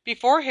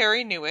 Before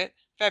Harry knew it,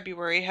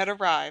 February had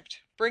arrived,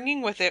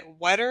 bringing with it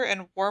wetter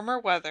and warmer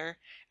weather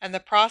and the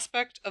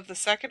prospect of the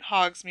second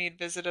Hogsmeade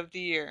visit of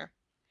the year.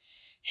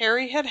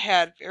 Harry had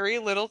had very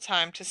little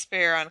time to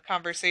spare on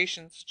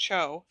conversations with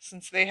Cho,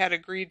 since they had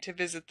agreed to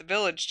visit the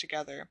village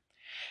together,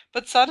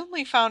 but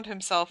suddenly found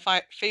himself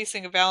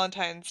facing a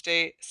Valentine's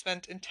Day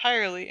spent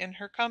entirely in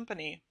her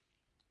company.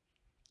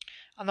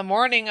 On the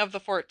morning of the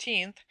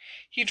 14th,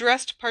 he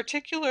dressed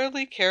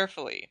particularly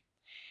carefully.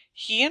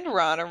 He and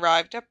Ron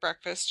arrived at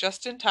breakfast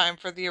just in time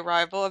for the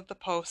arrival of the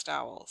post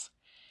owls.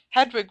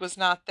 Hedwig was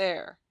not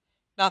there.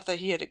 Not that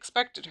he had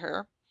expected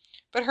her,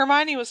 but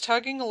Hermione was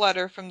tugging a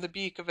letter from the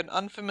beak of an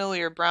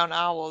unfamiliar brown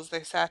owl as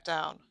they sat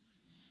down.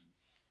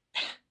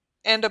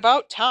 "And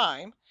about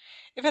time.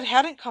 If it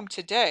hadn't come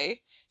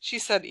today," she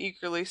said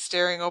eagerly,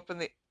 tearing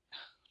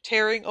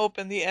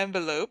open the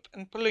envelope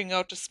and pulling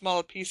out a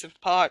small piece of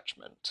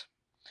parchment.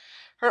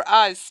 Her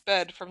eyes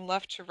sped from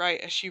left to right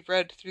as she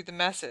read through the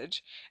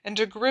message, and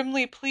a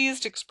grimly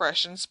pleased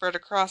expression spread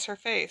across her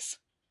face.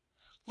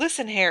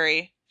 "Listen,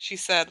 Harry," she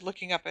said,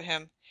 looking up at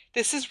him.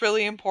 "This is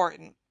really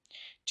important.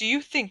 Do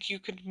you think you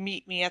could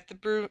meet me at the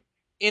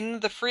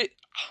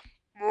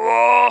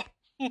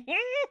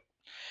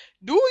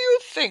Do you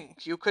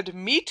think you could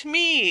meet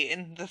me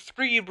in the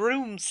Three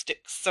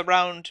Broomsticks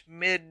around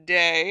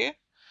midday?"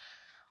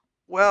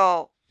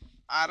 "Well,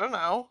 I don't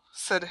know,"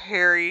 said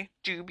Harry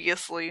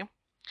dubiously.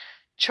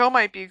 "Cho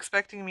might be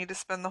expecting me to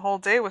spend the whole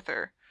day with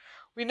her.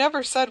 We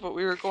never said what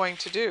we were going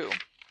to do."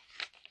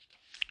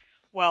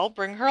 "Well,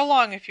 bring her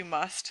along if you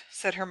must,"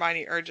 said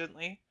Hermione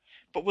urgently.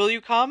 "But will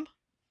you come?"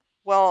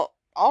 "Well,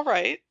 all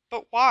right.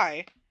 But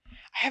why?"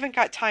 "I haven't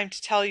got time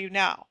to tell you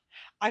now.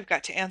 I've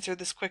got to answer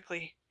this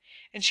quickly."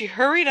 And she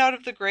hurried out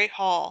of the great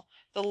hall,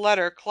 the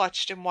letter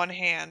clutched in one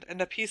hand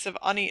and a piece of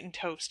uneaten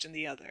toast in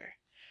the other.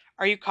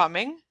 "Are you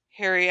coming?"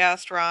 Harry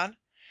asked Ron.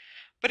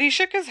 But he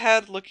shook his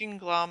head, looking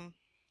glum.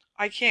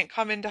 "I can't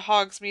come into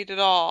Hogsmeade at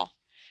all.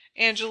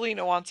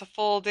 Angelina wants a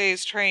full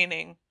day's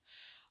training.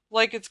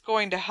 Like it's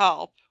going to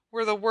help.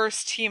 We're the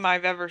worst team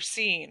I've ever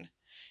seen.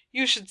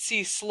 You should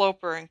see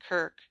Sloper and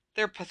Kirk.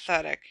 They're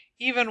pathetic,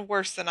 even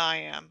worse than I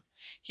am."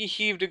 He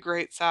heaved a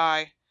great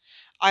sigh.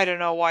 "I don't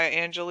know why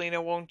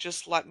Angelina won't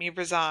just let me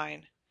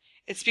resign."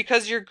 "It's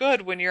because you're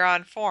good when you're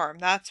on form,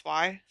 that's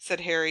why,"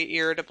 said Harry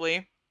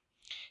irritably.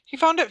 He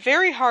found it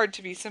very hard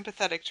to be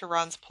sympathetic to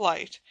Ron's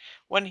plight,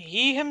 when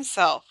he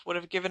himself would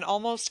have given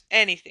almost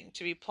anything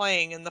to be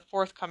playing in the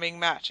forthcoming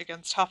match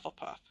against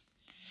Hufflepuff.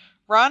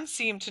 Ron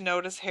seemed to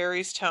notice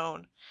Harry's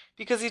tone,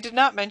 because he did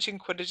not mention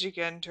Quidditch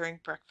again during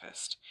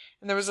breakfast,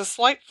 and there was a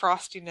slight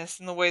frostiness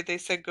in the way they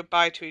said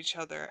goodbye to each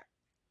other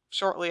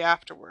shortly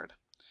afterward.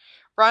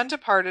 Ron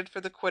departed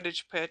for the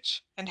Quidditch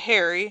pitch, and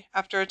Harry,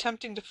 after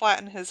attempting to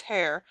flatten his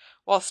hair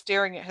while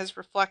staring at his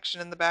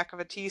reflection in the back of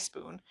a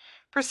teaspoon,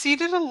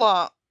 proceeded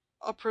alone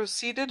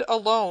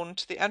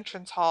to the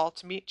entrance hall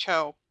to meet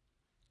Cho,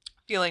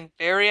 feeling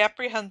very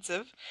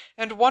apprehensive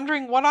and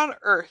wondering what on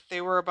earth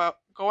they were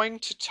going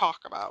to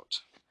talk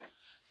about.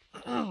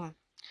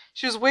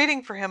 She was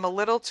waiting for him a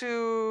little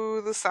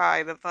to the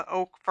side of the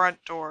oak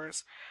front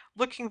doors,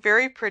 looking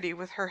very pretty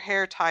with her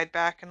hair tied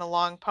back in a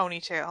long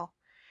ponytail.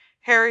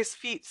 Harry's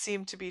feet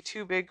seemed to be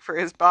too big for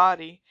his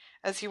body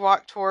as he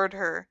walked toward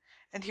her,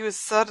 and he was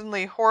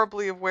suddenly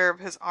horribly aware of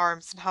his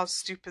arms and how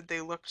stupid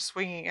they looked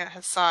swinging at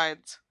his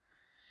sides.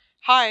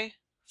 "Hi,"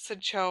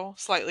 said Cho,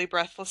 slightly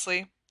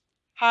breathlessly.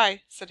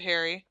 "Hi," said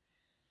Harry.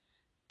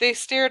 They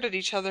stared at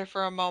each other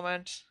for a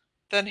moment.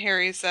 Then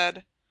Harry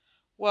said,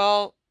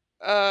 "Well,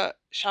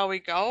 shall we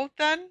go,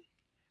 then?"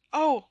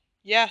 "Oh,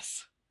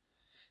 yes."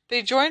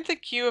 They joined the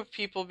queue of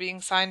people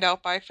being signed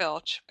out by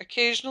Filch,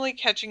 occasionally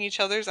catching each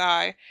other's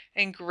eye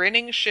and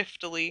grinning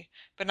shiftily,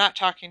 but not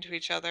talking to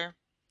each other.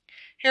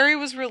 Harry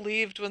was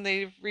relieved when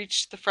they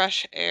reached the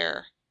fresh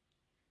air,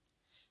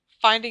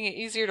 finding it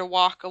easier to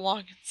walk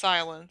along in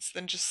silence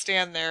than just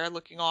stand there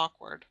looking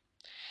awkward.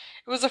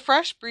 It was a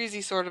fresh,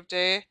 breezy sort of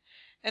day,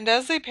 and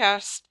as they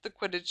passed the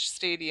Quidditch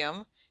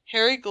stadium,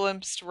 Harry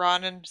glimpsed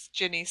Ron and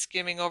Ginny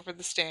skimming over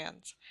the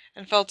stands,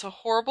 and felt a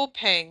horrible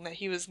pang that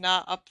he was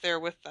not up there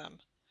with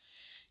them.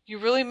 "You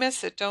really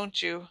miss it,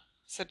 don't you?"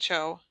 said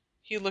Cho.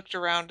 He looked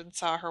around and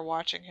saw her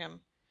watching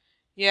him.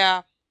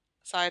 "Yeah,"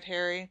 sighed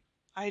Harry,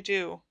 "I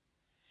do."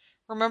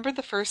 "Remember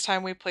the first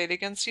time we played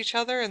against each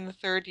other in the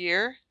 3rd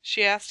year?"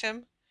 she asked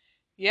him.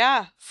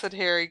 "Yeah," said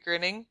Harry,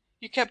 grinning.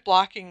 "You kept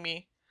blocking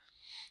me."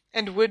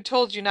 "And Wood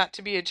told you not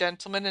to be a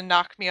gentleman and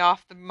knock me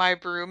off my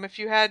broom if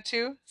you had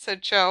to?"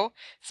 said Cho,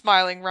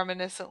 smiling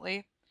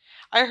reminiscently.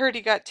 "I heard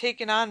he got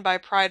taken on by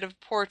Pride of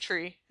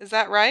Portree. Is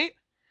that right?"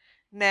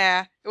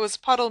 "Nah, it was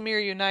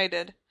Puddlemere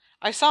United.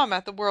 I saw him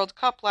at the World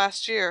Cup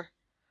last year."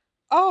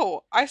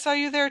 "Oh, I saw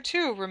you there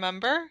too,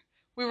 remember?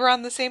 We were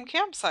on the same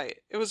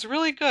campsite. It was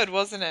really good,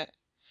 wasn't it?"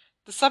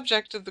 The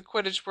subject of the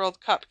Quidditch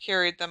World Cup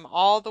carried them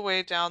all the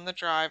way down the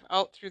drive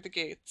out through the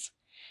gates.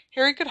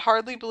 Harry could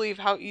hardly believe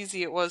how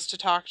easy it was to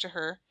talk to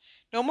her,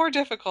 no more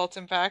difficult,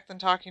 in fact, than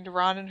talking to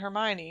Ron and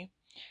Hermione,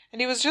 and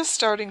he was just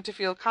starting to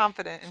feel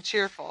confident and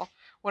cheerful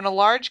when a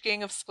large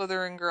gang of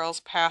Slytherin girls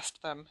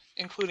passed them,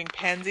 including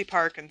Pansy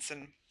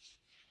Parkinson.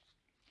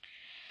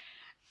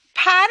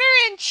 "Potter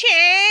and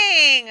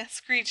Chang!"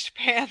 screeched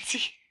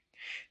Pansy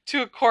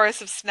to a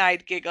chorus of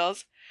snide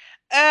giggles.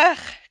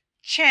 "Ugh,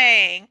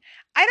 Chang,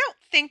 I don't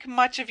think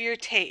much of your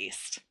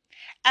taste.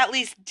 At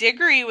least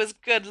Diggory was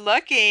good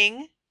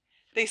looking."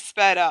 They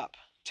sped up,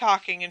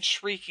 talking and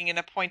shrieking in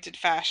a pointed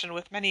fashion,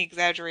 with many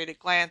exaggerated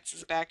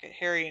glances back at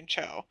Harry and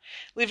Cho,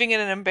 leaving an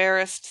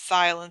embarrassed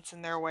silence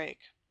in their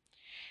wake.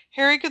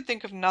 Harry could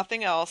think of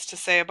nothing else to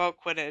say about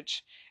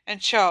Quidditch,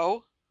 and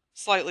Cho,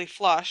 slightly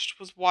flushed,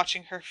 was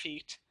watching her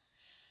feet.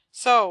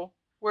 "So,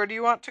 where do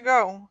you want to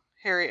go?"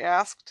 Harry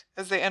asked,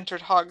 as they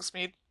entered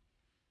Hogsmeade.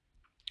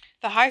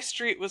 The high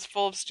street was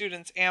full of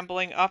students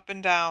ambling up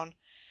and down,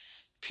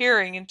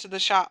 peering into the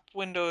shop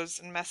windows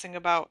and messing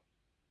about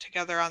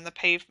together on the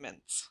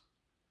pavements.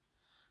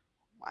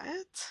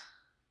 What?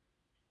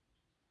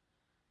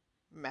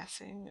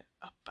 Messing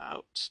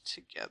about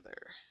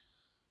together.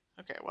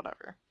 Okay,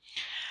 whatever.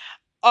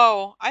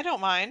 "Oh, I don't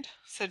mind,"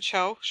 said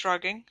Cho,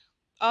 shrugging.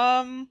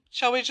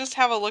 Shall we just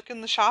have a look in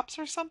the shops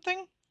or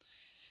something?"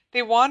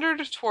 They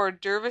wandered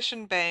toward Dervish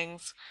and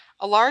Bangs.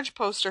 A large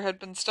poster had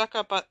been stuck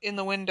up in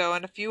the window,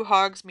 and a few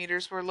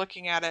Hogsmeaders were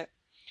looking at it.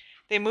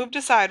 They moved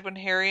aside when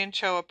Harry and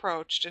Cho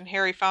approached, and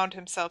Harry found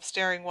himself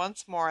staring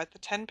once more at the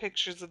 10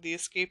 pictures of the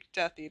escaped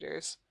Death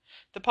Eaters.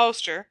 The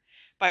poster,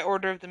 by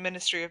order of the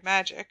Ministry of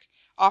Magic,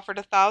 offered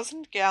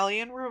 1,000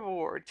 galleon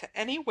reward to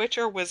any witch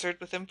or wizard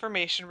with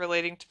information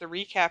relating to the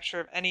recapture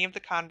of any of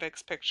the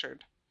convicts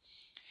pictured.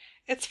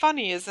 "It's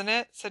funny, isn't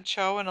it?" said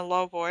Cho in a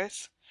low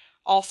voice,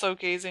 also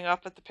gazing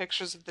up at the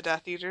pictures of the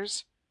Death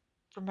Eaters.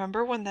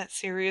 "Remember when that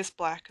Sirius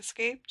Black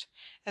escaped,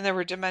 and there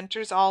were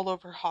Dementors all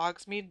over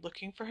Hogsmeade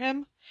looking for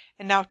him,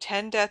 and now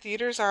 10 Death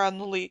Eaters are on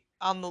the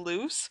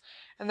loose,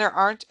 and there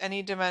aren't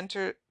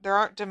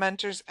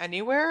Dementors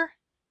anywhere?"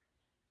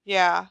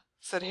 "Yeah,"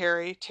 said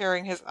Harry,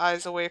 tearing his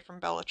eyes away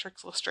from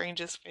Bellatrix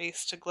Lestrange's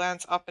face to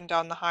glance up and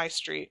down the high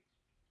street.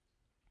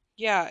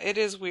 "Yeah, it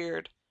is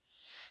weird."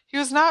 He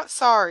was not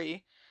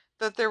sorry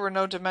that there were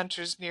no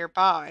Dementors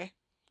nearby.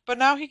 But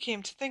now he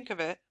came to think of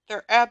it,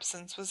 their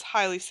absence was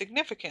highly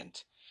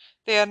significant.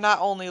 They had not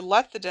only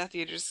let the Death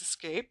Eaters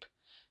escape,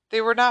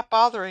 they were not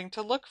bothering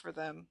to look for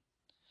them.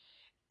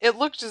 It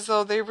looked as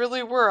though they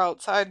really were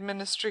outside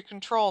Ministry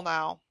control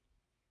now.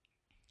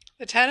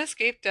 The 10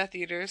 escaped Death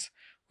Eaters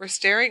were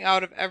staring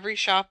out of every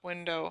shop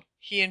window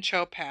he and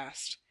Cho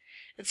passed.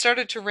 It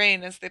started to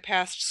rain as they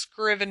passed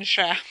Scriven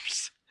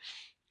shafts.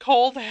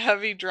 Cold,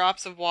 heavy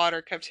drops of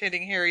water kept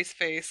hitting Harry's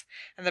face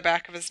and the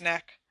back of his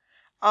neck.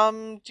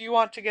 Do you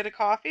want to get a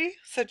coffee?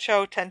 Said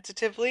Cho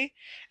tentatively,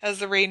 as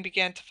the rain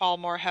began to fall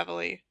more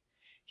heavily.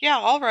 Yeah,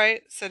 all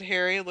right, said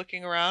Harry,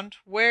 looking around.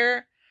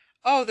 Where?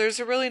 Oh, there's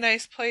a really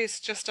nice place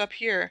just up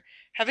here.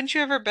 Haven't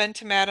you ever been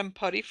to Madame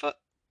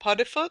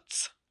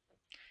Puddifoot's?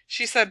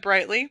 She said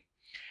brightly,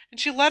 and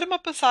she led him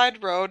up a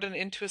side road and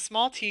into a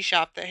small tea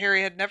shop that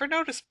Harry had never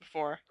noticed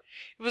before.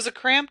 It was a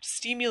cramped,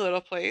 steamy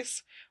little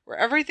place, where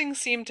everything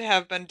seemed to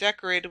have been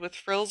decorated with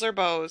frills or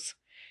bows.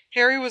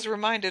 Harry was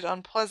reminded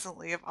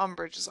unpleasantly of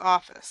Umbridge's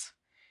office.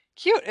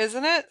 Cute,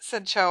 isn't it?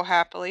 Said Cho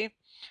happily.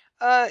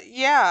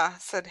 Yeah,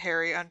 said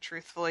Harry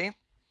untruthfully.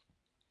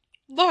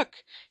 Look,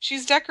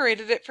 she's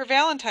decorated it for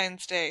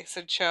Valentine's Day,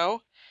 said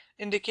Cho,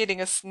 indicating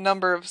a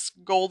number of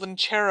golden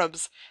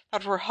cherubs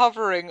that were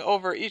hovering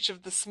over each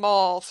of the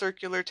small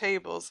circular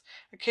tables,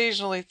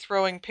 occasionally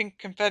throwing pink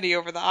confetti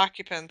over the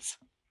occupants.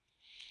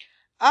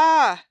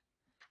 Ah!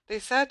 They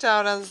sat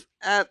down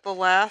at the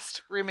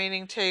last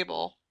remaining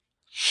table.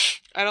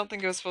 I don't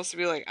think it was supposed to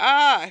be like,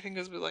 ah! I think it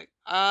was supposed to be like,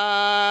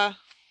 ah!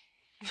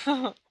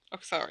 Oh,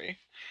 sorry.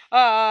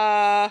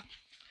 Ah!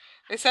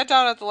 They sat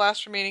down at the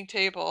last remaining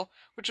table,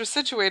 which was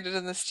situated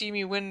in the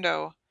steamy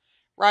window.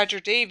 Roger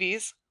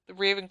Davies, the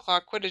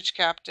Ravenclaw Quidditch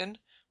captain,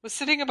 was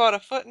sitting about a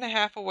foot and a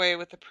half away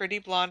with a pretty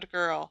blonde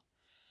girl.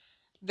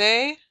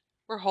 They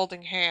were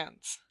holding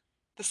hands.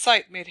 The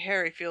sight made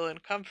Harry feel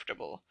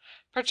uncomfortable,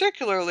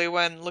 particularly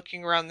when,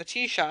 looking around the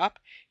tea shop,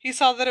 he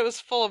saw that it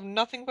was full of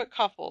nothing but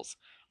couples,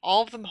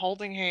 all of them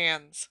holding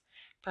hands.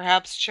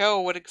 Perhaps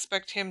Cho would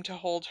expect him to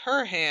hold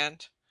her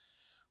hand.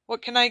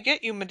 "What can I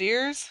get you, my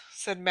dears?"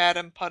 said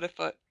Madame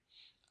Puddifoot,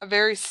 a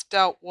very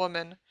stout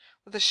woman,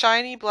 with a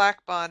shiny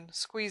black bun,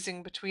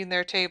 squeezing between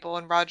their table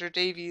and Roger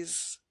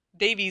Davies's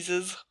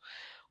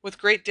with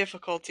great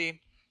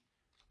difficulty.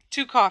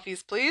 "2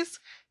 coffees, please,"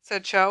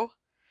 said Cho.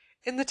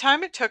 In the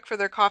time it took for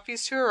their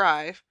coffees to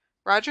arrive,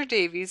 Roger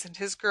Davies and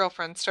his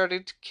girlfriend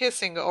started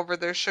kissing over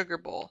their sugar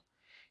bowl.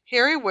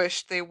 Harry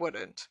wished they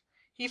wouldn't.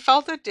 He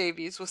felt that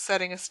Davies was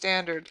setting a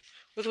standard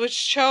with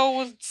which Cho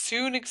would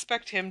soon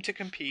expect him to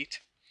compete.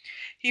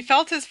 He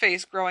felt his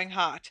face growing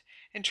hot,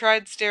 and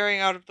tried staring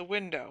out of the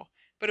window,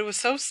 but it was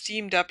so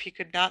steamed up he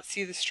could not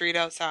see the street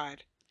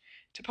outside.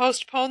 To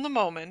postpone the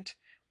moment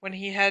when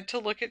he had to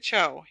look at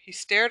Cho, he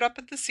stared up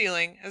at the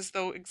ceiling as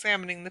though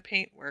examining the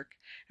paintwork,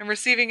 and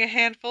receiving a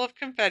handful of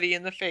confetti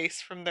in the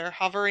face from their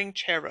hovering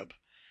cherub.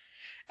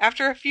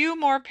 After a few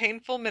more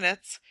painful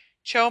minutes,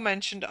 Cho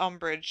mentioned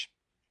Umbridge.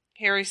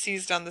 Harry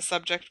seized on the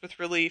subject with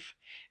relief,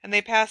 and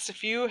they passed a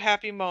few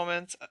happy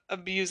moments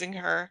abusing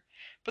her,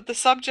 but the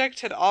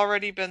subject had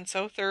already been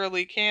so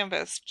thoroughly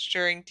canvassed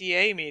during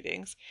DA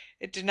meetings,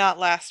 it did not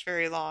last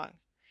very long.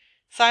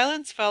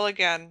 Silence fell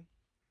again.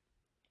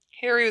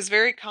 Harry was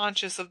very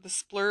conscious of the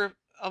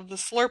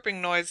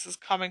slurping noises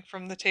coming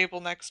from the table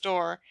next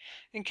door,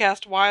 and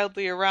cast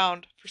wildly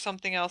around for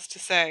something else to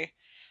say.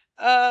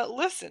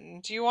 Listen,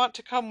 do you want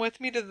to come with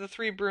me to the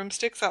Three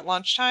Broomsticks at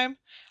lunchtime?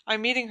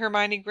 I'm meeting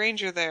Hermione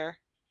Granger there."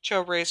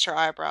 Cho raised her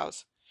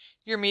eyebrows.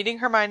 "You're meeting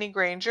Hermione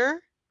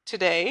Granger?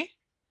 Today?"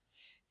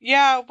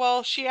 "Yeah,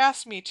 well, she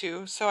asked me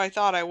to, so I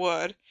thought I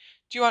would.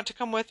 Do you want to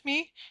come with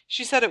me?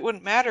 She said it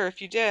wouldn't matter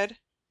if you did."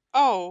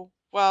 "Oh,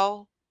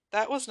 well,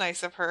 that was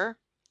nice of her."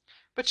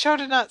 But Cho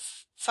did not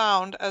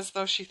sound as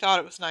though she thought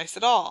it was nice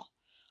at all.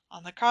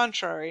 On the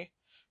contrary,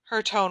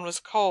 her tone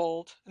was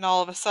cold, and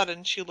all of a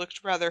sudden she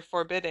looked rather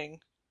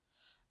forbidding.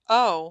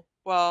 "Oh,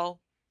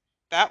 well,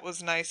 that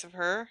was nice of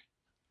her."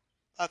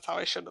 That's how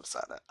I should have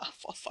said it. I'm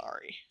so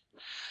sorry.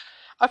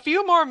 A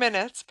few more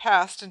minutes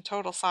passed in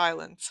total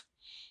silence,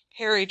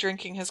 Harry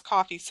drinking his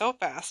coffee so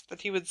fast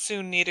that he would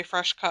soon need a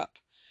fresh cup.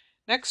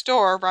 Next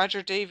door,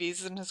 Roger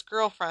Davies and his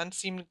girlfriend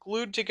seemed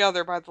glued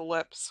together by the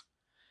lips.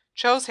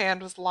 Cho's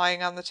hand was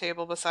lying on the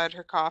table beside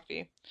her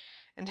coffee,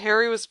 and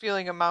Harry was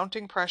feeling a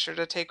mounting pressure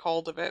to take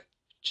hold of it.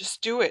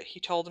 Just do it, he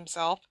told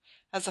himself,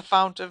 as a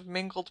fount of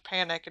mingled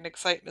panic and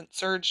excitement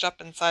surged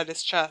up inside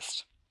his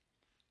chest.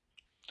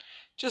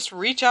 Just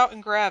reach out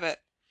and grab it.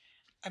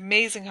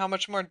 Amazing how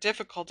much more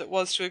difficult it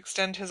was to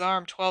extend his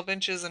arm 12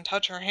 inches and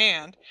touch her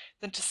hand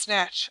than to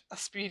snatch a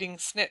speeding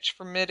snitch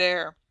from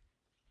midair.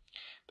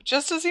 But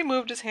just as he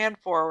moved his hand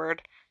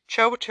forward,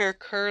 Cho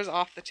took hers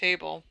off the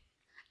table.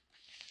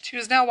 She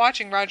was now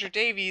watching Roger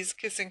Davies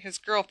kissing his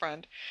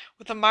girlfriend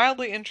with a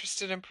mildly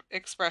interested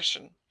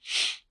expression.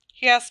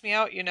 "He asked me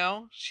out, you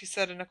know," she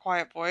said in a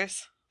quiet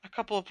voice. "A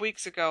couple of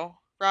weeks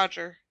ago.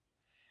 Roger.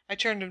 I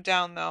turned him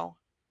down, though."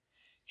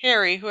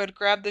 Harry, who had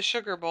grabbed the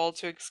sugar bowl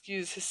to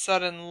excuse his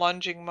sudden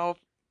lunging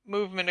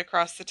movement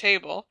across the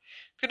table,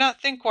 could not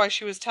think why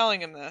she was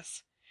telling him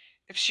this.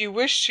 If she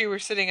wished she were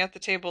sitting at the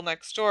table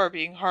next door,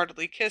 being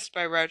heartily kissed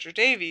by Roger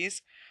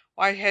Davies,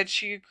 why had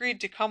she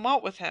agreed to come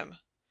out with him?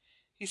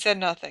 He said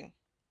nothing.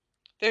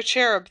 Their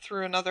cherub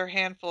threw another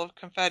handful of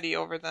confetti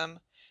over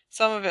them.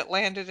 Some of it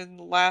landed in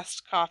the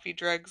last cold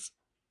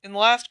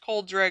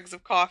dregs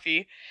of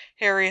coffee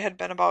Harry had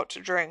been about to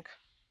drink.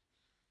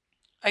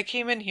 "I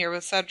came in here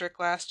with Cedric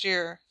last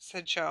year,"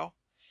 said Cho.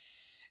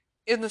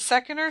 In the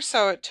second or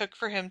so it took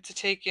for him to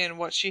take in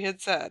what she had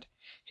said,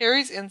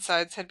 Harry's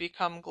insides had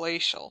become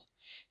glacial.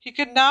 He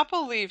could not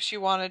believe she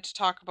wanted to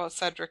talk about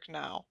Cedric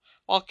now,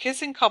 while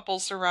kissing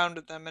couples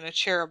surrounded them and a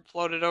cherub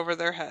floated over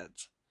their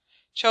heads.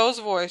 Cho's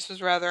voice was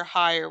rather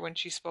higher when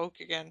she spoke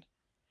again.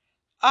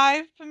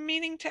 "I've been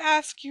meaning to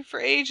ask you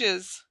for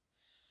ages.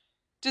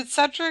 Did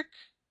Cedric...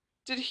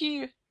 did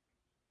he...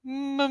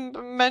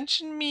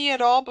 mention me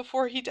at all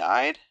before he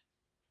died?"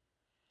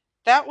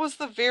 That was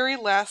the very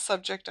last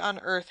subject on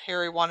earth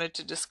Harry wanted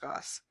to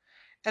discuss,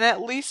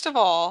 and least of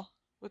all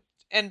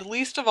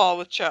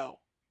with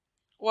Cho.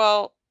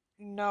 "Well,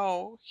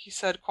 no," he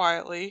said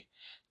quietly.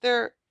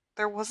 There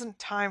wasn't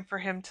time for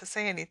him to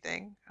say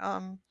anything.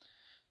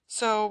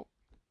 So,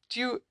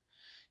 do you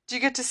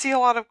get to see a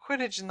lot of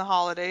Quidditch in the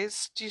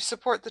holidays? Do you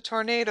support the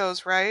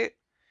Tornadoes, right?"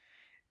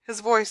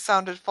 His voice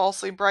sounded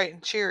falsely bright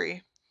and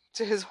cheery.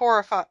 To his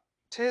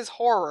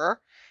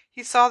horror,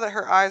 he saw that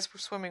her eyes were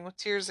swimming with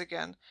tears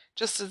again,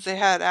 just as they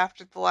had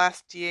after the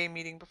last DA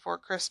meeting before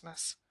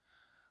Christmas.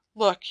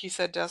 "Look," he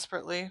said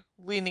desperately,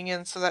 leaning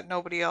in so that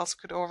nobody else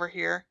could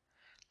overhear.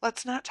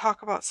 "Let's not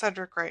talk about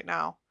Cedric right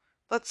now.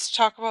 Let's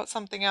talk about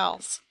something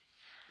else."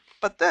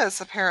 But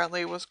this,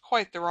 apparently, was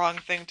quite the wrong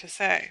thing to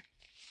say.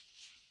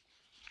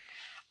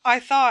 "I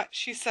thought,"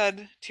 she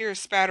said, tears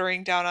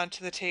spattering down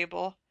onto the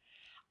table,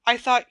 "I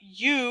thought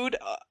you'd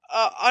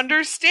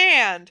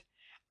understand.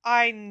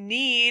 I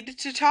need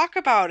to talk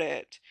about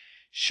it.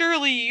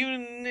 Surely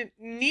you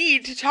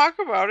need to talk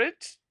about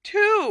it,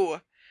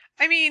 too.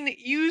 I mean,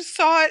 you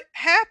saw it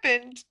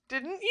happen,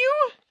 didn't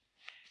you?"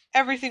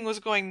 Everything was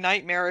going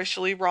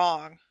nightmarishly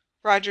wrong.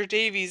 Roger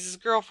Davies'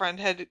 girlfriend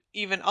had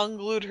even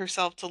unglued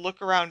herself to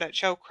look around at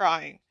Cho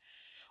crying.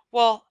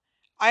 "Well,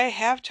 I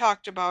have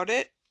talked about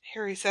it,"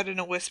 Harry said in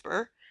a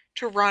whisper,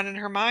 "to Ron and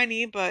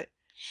Hermione, but—"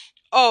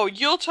 "Oh,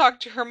 you'll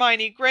talk to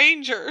Hermione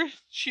Granger,"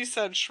 she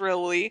said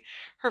shrilly,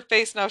 her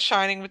face now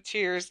shining with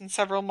tears, and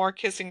several more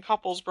kissing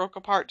couples broke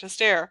apart to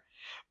stare.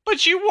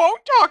 "But you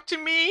won't talk to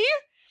me?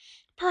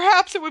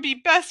 Perhaps it would be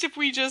best if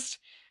we just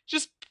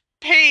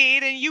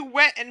paid and you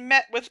went and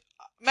met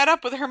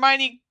up with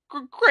Hermione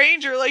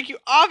Granger like you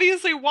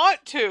obviously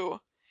want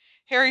to."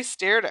 Harry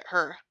stared at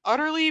her,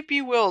 utterly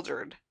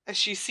bewildered, as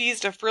she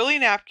seized a frilly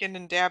napkin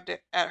and dabbed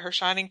it at her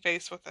shining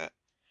face with it.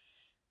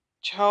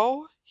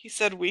 "Cho?" he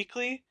said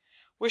weakly,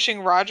 wishing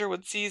Roger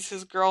would seize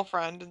his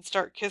girlfriend and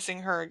start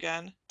kissing her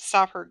again, to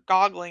stop her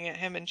goggling at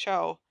him and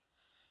Cho.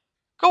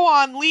 "Go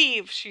on,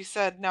 leave," she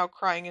said, now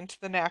crying into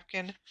the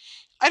napkin.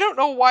 "I don't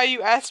know why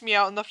you asked me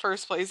out in the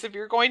first place if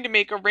you're going to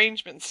make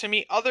arrangements to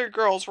meet other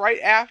girls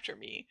right after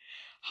me.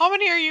 How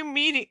many are you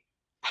meeting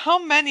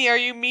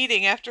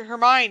after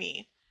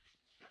Hermione?"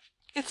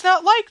 "It's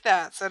not like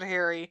that," said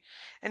Harry,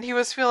 and he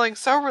was feeling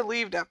so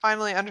relieved at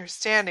finally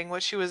understanding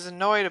what she was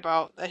annoyed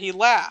about that he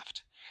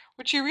laughed,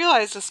 which he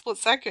realized a split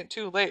second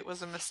too late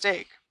was a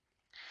mistake.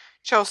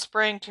 Cho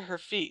sprang to her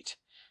feet.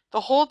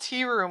 The whole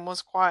tea room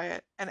was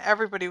quiet, and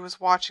everybody was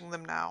watching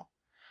them now.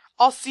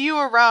 "I'll see you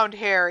around,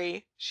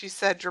 Harry," she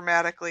said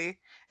dramatically,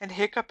 and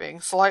hiccuping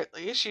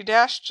slightly, she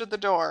dashed to the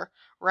door,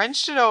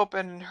 wrenched it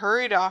open, and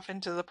hurried off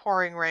into the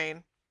pouring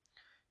rain.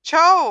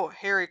 "Cho!"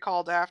 Harry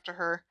called after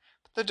her,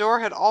 but the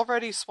door had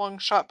already swung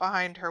shut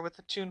behind her with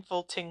a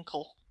tuneful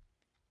tinkle.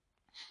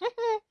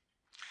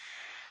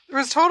 There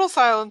was total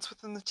silence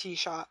within the tea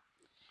shop.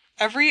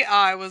 Every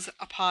eye was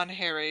upon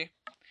Harry.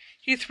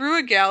 He threw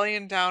a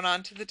galleon down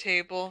onto the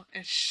table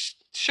and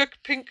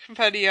shook pink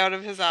confetti out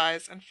of his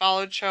eyes and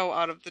followed Cho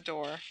out of the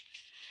door.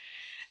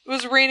 It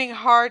was raining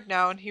hard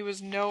now, and he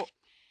was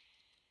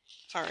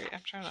Sorry,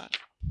 I'm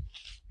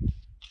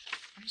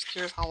just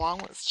curious how long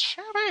this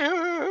chat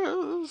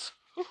is.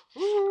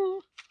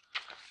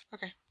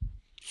 Okay.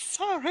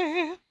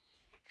 Sorry.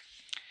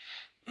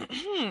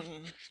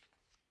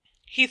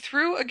 He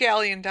threw a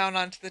galleon down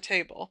onto the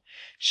table,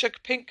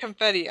 shook pink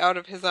confetti out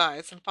of his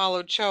eyes, and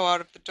followed Cho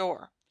out of the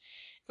door.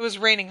 It was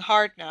raining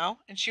hard now,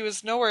 and she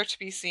was nowhere to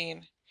be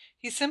seen.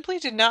 He simply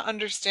did not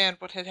understand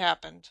what had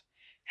happened.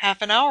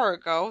 Half an hour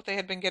ago they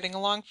had been getting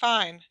along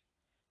fine.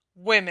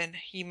 "Women,"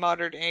 he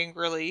muttered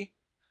angrily,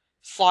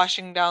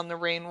 sloshing down the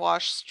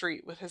rain-washed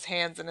street with his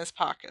hands in his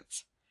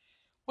pockets.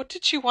 What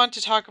did she want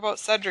to talk about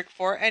Cedric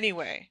for,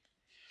 anyway?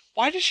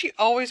 Why does she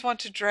always want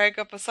to drag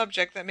up a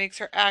subject that makes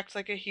her act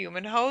like a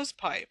human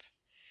hose-pipe?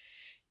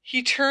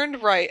 He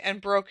turned right and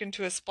broke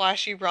into a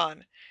splashy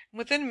run, and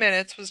within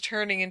minutes was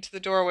turning into the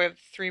doorway of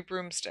the Three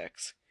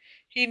Broomsticks.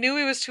 He knew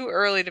it was too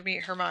early to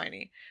meet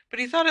Hermione, but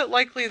he thought it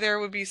likely there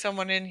would be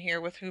someone in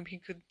here with whom he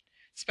could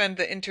spend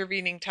the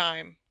intervening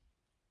time.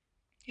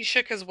 He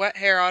shook his wet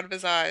hair out of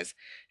his eyes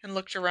and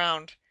looked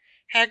around.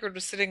 Hagrid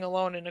was sitting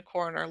alone in a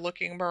corner,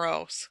 looking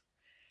morose.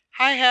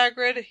 Hi,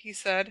 Hagrid, he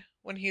said,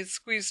 when he had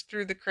squeezed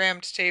through the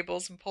crammed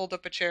tables and pulled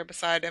up a chair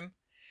beside him.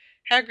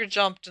 Hagrid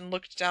jumped and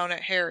looked down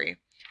at Harry,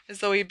 as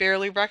though he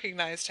barely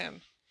recognized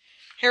him.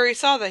 Harry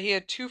saw that he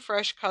had 2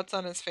 fresh cuts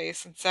on his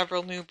face and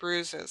several new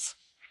bruises.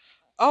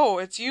 "Oh,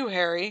 it's you,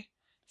 Harry,"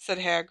 said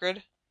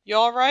Hagrid. "You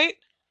all right?"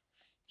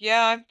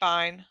 "Yeah, I'm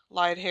fine,"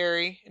 lied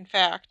Harry. In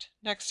fact,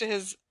 next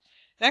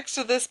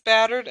to this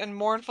battered and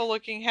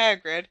mournful-looking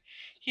Hagrid,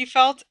 he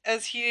felt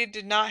as he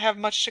did not have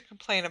much to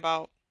complain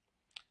about.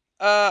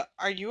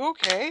 Are you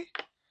okay?"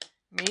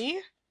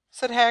 "Me?"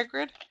 said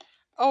Hagrid.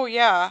 "Oh,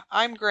 yeah,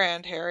 I'm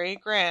grand, Harry,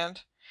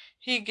 grand."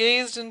 He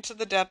gazed into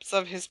the depths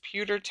of his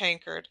pewter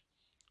tankard,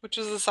 which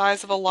was the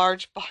size of a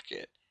large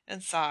bucket,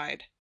 and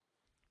sighed.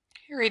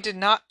 Harry did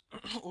not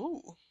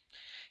Ooh.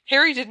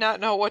 Harry did not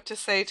know what to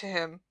say to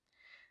him.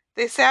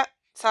 They sat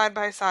side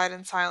by side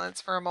in silence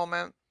for a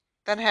moment.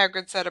 Then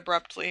Hagrid said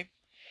abruptly,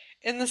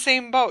 "In the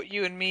same boat,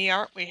 you and me,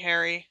 aren't we,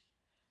 Harry?"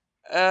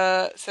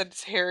 Said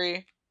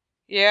Harry.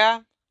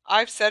 "Yeah,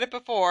 I've said it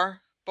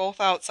before. Both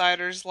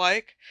outsiders,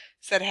 like,"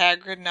 said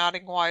Hagrid,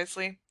 nodding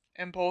wisely.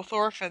 "And both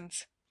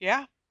orphans.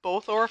 Yeah,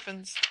 both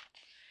orphans."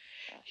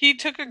 He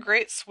took a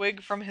great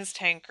swig from his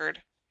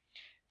tankard.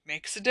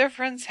 "Makes a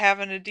difference,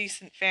 having a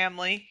decent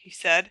family," he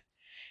said.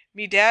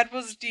 "Me dad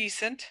was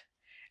decent,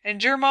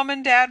 and your mum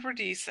and dad were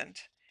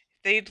decent.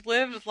 If they'd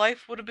lived,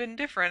 life would have been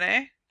different,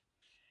 eh?"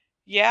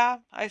 "Yeah,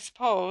 I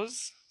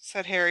suppose,"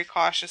 said Harry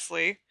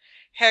cautiously.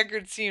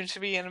 Hagrid seemed to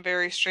be in a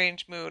very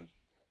strange mood.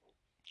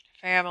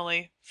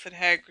 "Family," said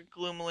Hagrid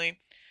gloomily.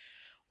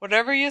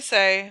 "Whatever you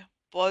say,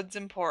 blood's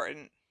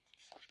important."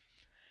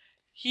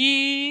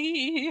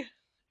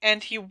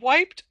 And he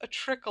wiped a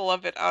trickle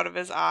of it out of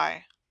his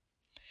eye.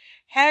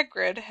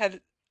 Hagrid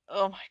had...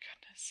 Oh my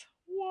goodness,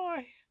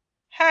 why?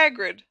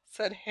 "Hagrid,"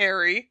 said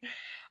Harry,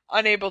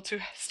 unable to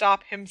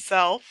stop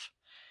himself.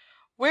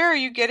 "Where are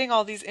you getting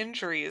all these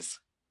injuries?"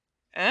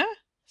 "Eh?"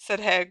 said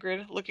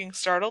Hagrid, looking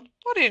startled.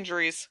 "What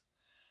injuries?"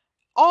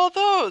 "All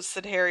those,"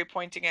 said Harry,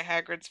 pointing at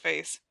Hagrid's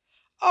face.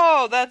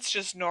 "Oh, that's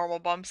just normal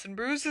bumps and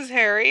bruises,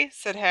 Harry,"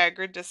 said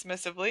Hagrid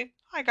dismissively.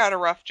 "I got a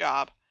rough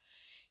job."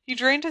 He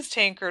drained his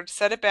tankard,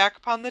 set it back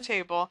upon the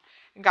table,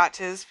 and got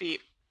to his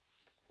feet.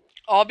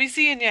 "I'll be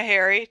seeing you,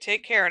 Harry.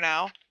 Take care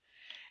now."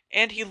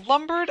 And he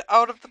lumbered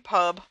out of the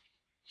pub,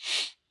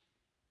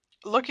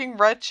 looking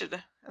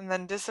wretched, and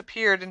then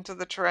disappeared into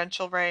the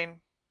torrential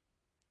rain.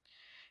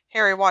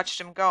 Harry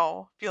watched him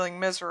go, feeling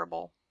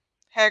miserable.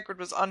 Hagrid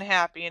was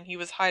unhappy, and he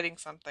was hiding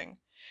something,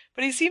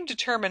 but he seemed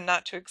determined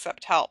not to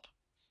accept help.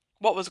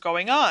 What was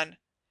going on?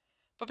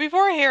 But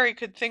before Harry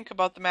could think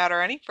about the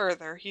matter any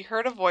further, he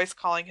heard a voice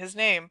calling his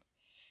name.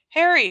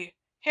 "Harry!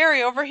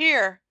 Harry, over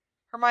here!"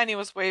 Hermione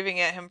was waving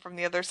at him from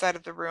the other side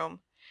of the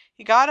room.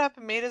 He got up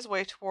and made his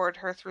way toward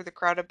her through the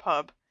crowded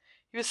pub.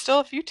 He was still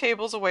a few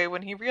tables away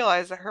when he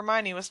realized that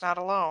Hermione was not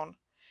alone.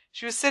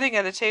 She was sitting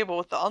at a table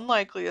with the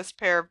unlikeliest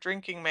pair of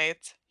drinking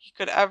mates he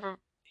could ever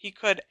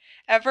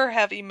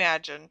have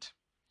imagined.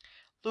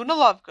 Luna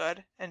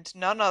Lovegood, and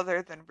none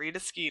other than Rita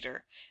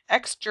Skeeter,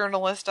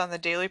 ex-journalist on the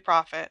Daily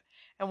Prophet,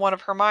 and one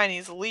of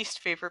Hermione's least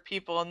favorite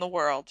people in the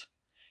world.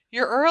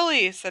 "You're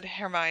early," said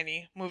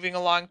Hermione, moving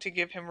along to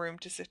give him room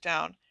to sit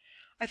down.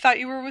 "I thought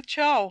you were with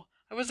Cho.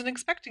 I wasn't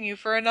expecting you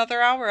for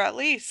another hour at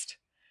least."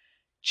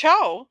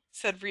 "Cho?"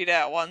 said Rita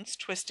at once,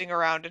 twisting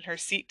around in her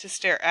seat to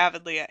stare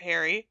avidly at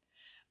Harry.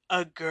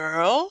 "A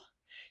girl?"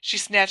 She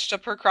snatched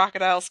up her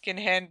crocodile skin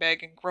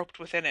handbag and groped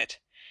within it.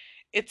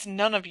 "It's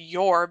none of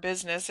your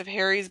business if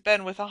Harry's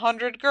been with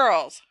 100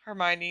 girls,"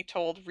 Hermione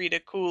told Rita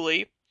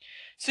coolly.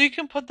 "So you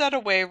can put that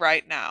away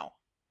right now."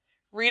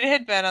 Rita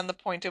had been on the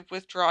point of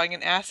withdrawing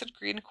an acid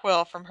green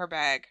quill from her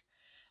bag,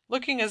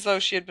 looking as though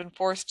she had been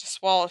forced to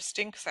swallow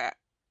stink sap.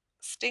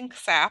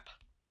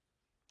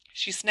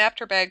 She snapped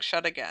her bag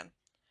shut again.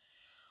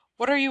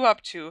 "What are you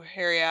up to?"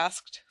 Harry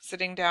asked,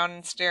 sitting down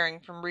and staring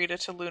from Rita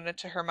to Luna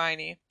to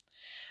Hermione.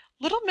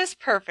 "Little Miss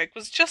Perfect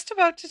was just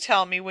about to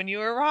tell me when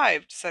you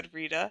arrived," said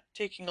Rita,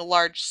 taking a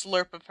large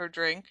slurp of her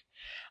drink.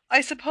 "I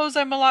suppose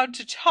I'm allowed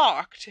to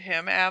talk to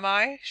him, am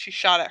I?" she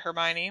shot at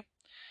Hermione.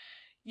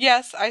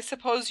 "Yes, I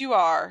suppose you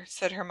are,"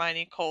 said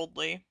Hermione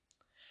coldly.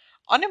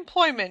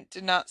 Unemployment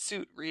did not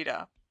suit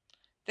Rita.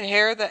 The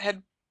hair that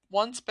had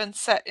once been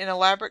set in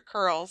elaborate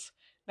curls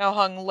now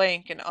hung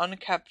lank and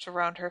unkempt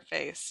around her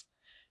face.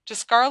 To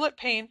scarlet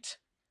paint,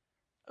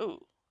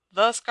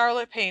 the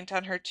scarlet paint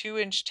on her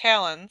 2-inch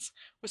talons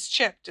was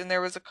chipped, and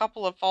there was a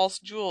couple of false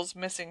jewels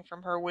missing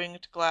from her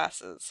winged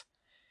glasses.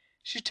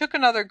 She took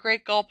another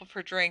great gulp of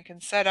her drink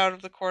and said out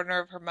of the corner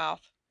of her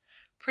mouth,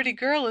 "Pretty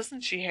girl,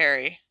 isn't she,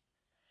 Harry?"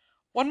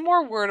 "One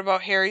more word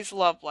about Harry's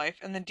love life,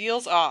 and the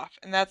deal's off,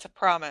 and that's a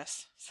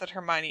promise," said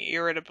Hermione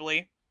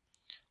irritably.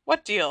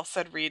 "What deal?"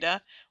 said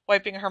Rita,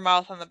 wiping her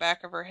mouth on the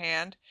back of her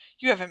hand.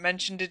 "You haven't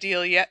mentioned a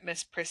deal yet,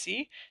 Miss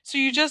Prissy, so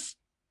you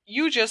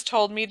just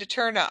told me to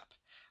turn up.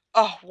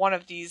 Oh, one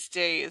of these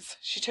days."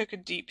 She took a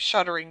deep,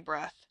 shuddering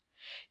breath.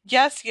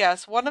 "Yes,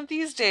 yes, one of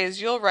these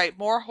days you'll write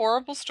more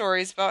horrible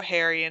stories about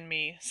Harry and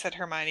me," said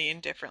Hermione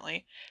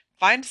indifferently.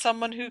 "Find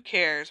someone who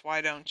cares,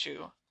 why don't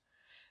you?"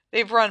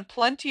 They've run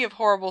plenty of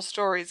horrible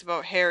stories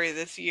about Harry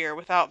this year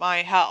without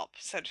my help,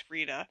 said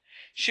Rita,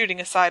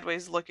 shooting a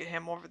sideways look at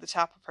him over the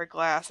top of her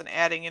glass and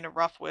adding in a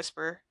rough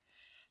whisper,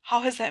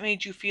 "How has that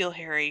made you feel,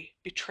 Harry?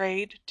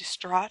 Betrayed?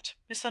 Distraught?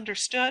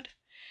 Misunderstood?"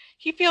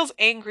 "He feels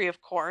angry,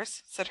 of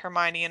course," said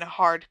Hermione in a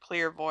hard,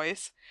 clear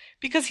voice,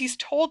 "because he's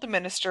told the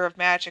Minister of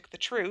Magic the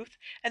truth,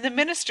 and the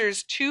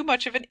Minister's too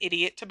much of an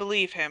idiot to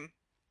believe him."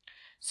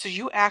 "So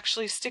you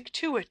actually stick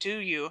to it, do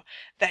you,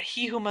 that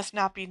he who must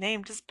not be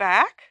named is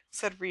back?"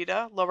 said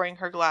Rita, lowering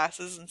her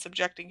glasses and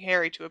subjecting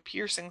Harry to a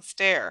piercing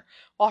stare,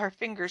 while her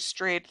fingers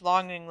strayed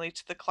longingly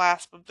to the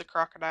clasp of the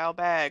crocodile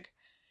bag.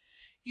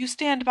 "You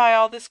stand by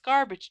all this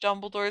garbage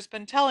Dumbledore's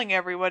been telling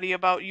everybody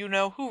about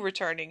you-know-who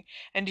returning,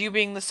 and you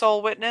being the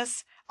sole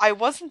witness? I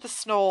wasn't the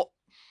sole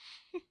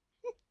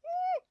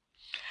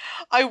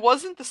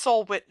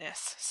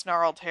witness,"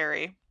 snarled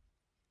Harry.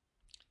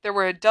 "There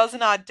were a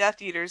dozen odd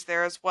Death Eaters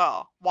there as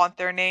well. Want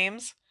their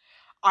names?"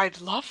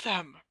 "I'd love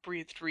them,"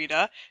 breathed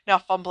Rita, now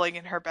fumbling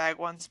in her bag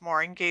once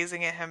more and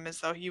gazing at him as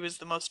though he was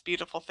the most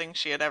beautiful thing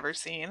she had ever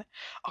seen.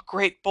 "A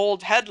great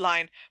bold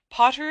headline,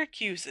 'Potter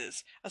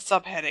accuses,' a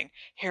subheading,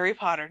 'Harry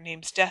Potter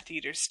names Death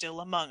Eaters still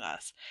among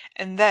us,'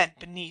 and then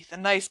beneath a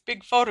nice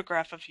big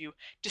photograph of you,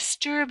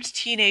 'Disturbed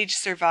teenage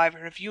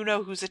survivor of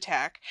you-know-who's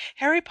attack,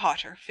 Harry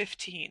Potter,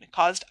 15,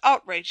 caused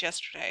outrage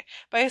yesterday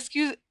by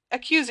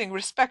accusing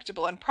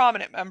respectable and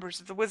prominent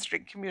members of the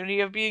wizarding community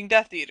of being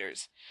Death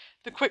Eaters.'"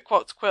 The Quick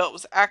Quotes quilt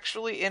was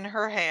actually in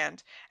her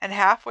hand, and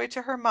halfway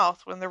to her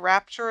mouth when the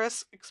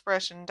rapturous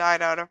expression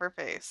died out of her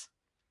face.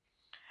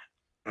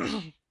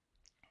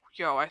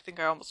 Yo, I think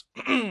I almost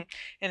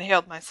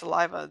inhaled my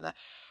saliva, and that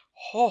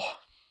could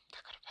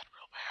have been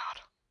real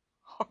bad.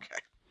 Okay.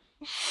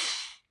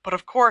 "But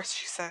of course,"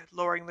 she said,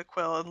 lowering the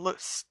quill and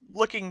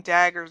looking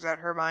daggers at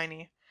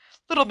Hermione,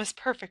 "little Miss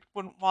Perfect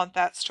wouldn't want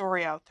that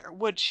story out there,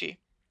 would she?"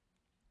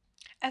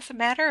 "As a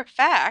matter of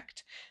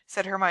fact,"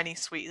 said Hermione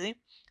sweetly,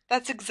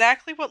 "that's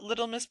exactly what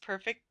little Miss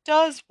Perfect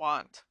does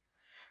want."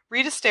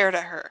 Rita stared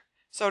at her.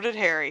 So did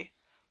Harry.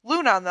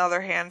 Luna, on the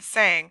other hand,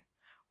 sang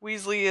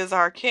 "Weasley is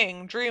our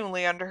king"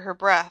 dreamily under her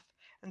breath,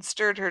 and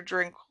stirred her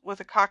drink with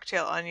a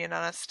cocktail onion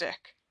on a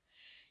stick.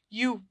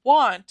 "You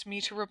want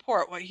me to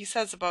report what he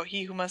says about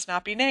he who must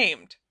not be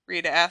named?"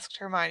 Rita asked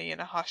Hermione in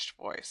a hushed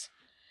voice.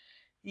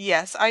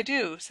 "Yes, I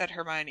do," said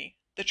Hermione.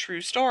 "The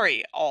true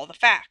story, all the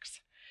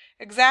facts.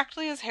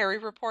 Exactly as Harry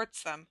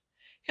reports them.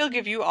 He'll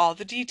give you all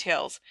the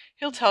details.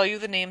 He'll tell you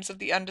the names of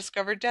the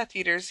undiscovered Death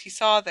Eaters he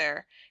saw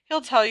there.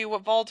 He'll tell you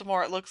what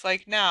Voldemort looks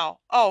like now.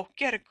 Oh,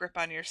 get a grip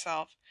on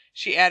yourself,"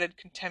 she added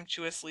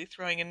contemptuously,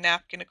 throwing a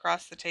napkin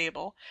across the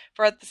table,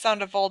 for at the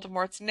sound of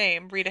Voldemort's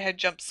name Rita had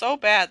jumped so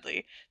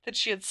badly that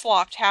she had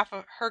slopped half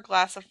of her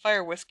glass of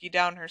fire whiskey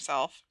down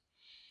herself.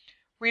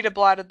 Rita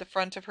blotted the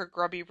front of her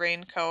grubby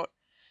raincoat,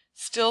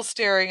 still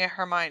staring at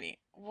Hermione.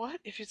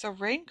 "What? If it's a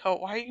raincoat,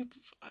 why are you...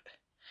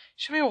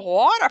 should be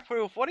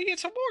waterproof. What are you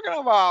talking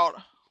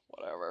about?"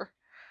 Whatever.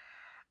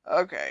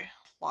 Okay.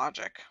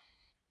 Logic.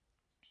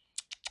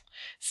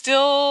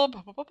 Still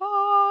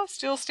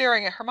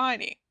staring at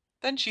Hermione.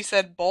 Then she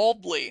said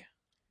baldly.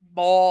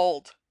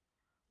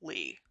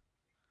 Baldly.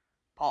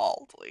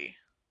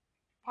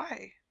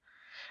 Why?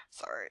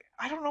 Sorry.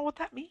 I don't know what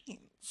that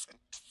means.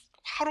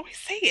 How do I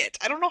say it?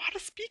 I don't know how to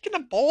speak in a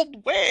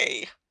bold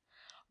way.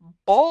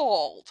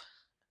 Bald.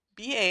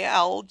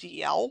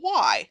 Baldly.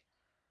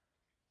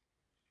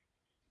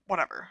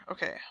 Whatever.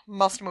 Okay.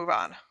 Must move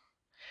on.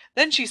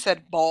 Then she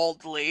said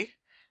baldly,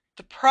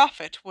 "The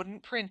Prophet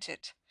wouldn't print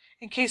it.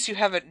 In case you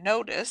haven't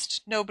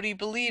noticed, nobody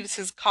believes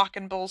his cock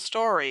and bull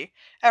story.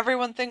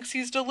 Everyone thinks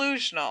he's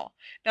delusional.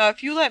 Now,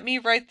 if you let me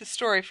write the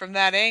story from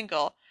that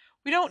angle..."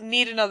 "We don't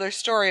need another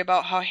story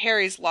about how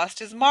Harry's lost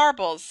his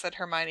marbles," said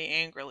Hermione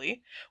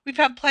angrily. "We've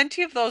had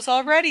plenty of those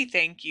already,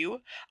 thank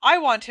you. I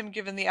want him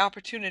given the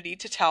opportunity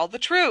to tell the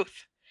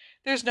truth."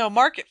 "There's no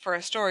market for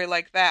a story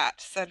like that,"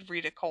 said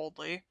Rita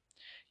coldly.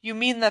 "You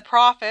mean the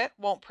Prophet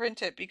won't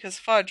print it because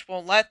Fudge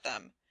won't let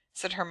them,"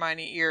 said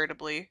Hermione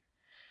irritably.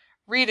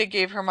 Rita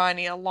gave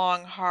Hermione a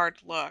long, hard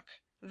look.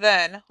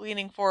 Then,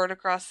 leaning forward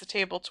across the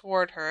table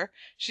toward her,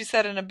 she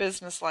said in a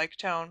businesslike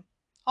tone,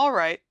 "All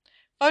right,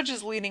 Fudge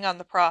is leaning on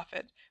the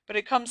Prophet, but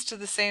it comes to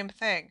the same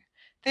thing.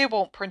 They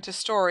won't print a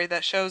story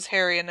that shows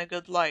Harry in a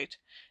good light.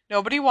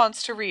 Nobody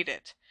wants to read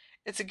it.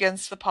 It's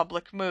against the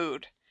public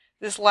mood.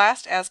 This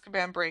last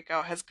Azkaban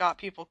breakout has got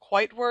people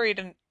quite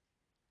worried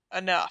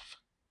enough.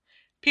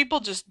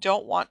 People just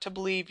don't want to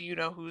believe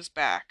you-know-who's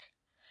back.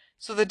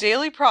 So the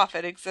Daily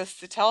Prophet exists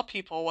to tell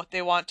people what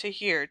they want to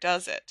hear,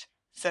 does it?"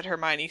 said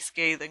Hermione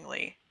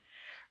scathingly.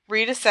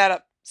 Rita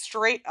sat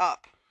straight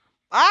up.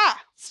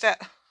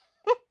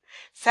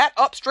 Sat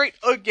up straight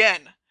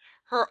again,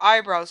 her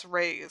eyebrows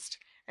raised,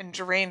 and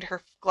drained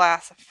her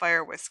glass of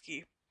fire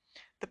whiskey.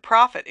 "The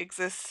Prophet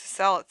exists to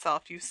sell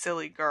itself, you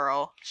silly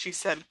girl," she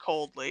said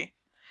coldly.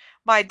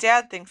 "My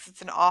dad thinks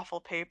it's an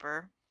awful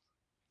paper."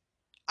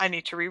 I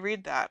need to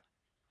reread that.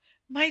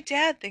 "My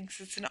dad thinks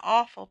it's an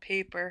awful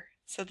paper,"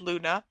 said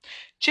Luna,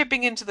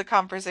 chipping into the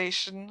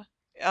conversation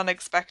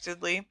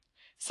unexpectedly.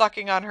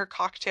 Sucking on her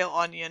cocktail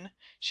onion,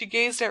 she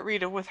gazed at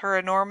Rita with her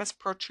enormous,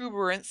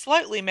 protuberant,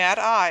 slightly mad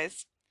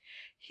eyes.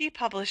 He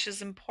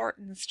publishes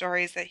important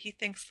stories that he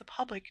thinks the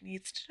public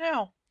needs to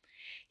know.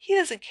 He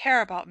doesn't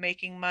care about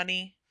making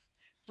money.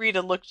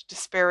 Rita looked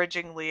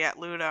disparagingly at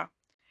Luna.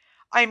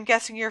 I am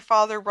guessing your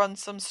father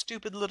runs some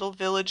stupid little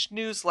village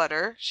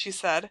newsletter, she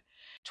said.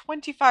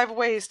 25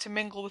 ways to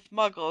mingle with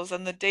muggles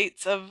and the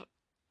dates of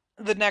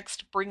the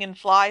next bring and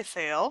fly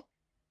sale.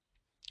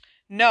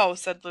 No,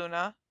 said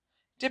Luna,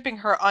 dipping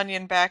her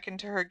onion back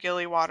into her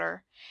gilly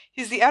water.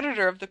 He's the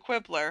editor of the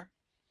Quibbler.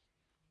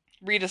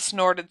 Rita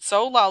snorted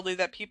so loudly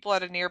that people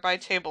at a nearby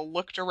table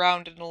looked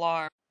around in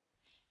alarm.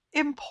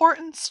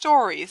 Important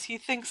stories he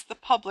thinks the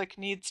public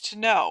needs to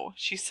know,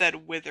 she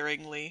said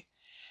witheringly.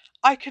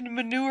 I can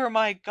manure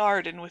my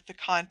garden with the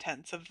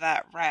contents of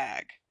that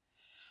rag.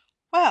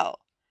 Well,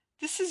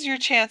 this is your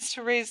chance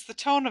to raise the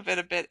tone of it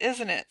a bit,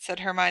 isn't it?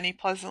 Said Hermione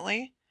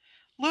pleasantly.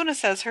 Luna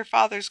says her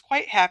father's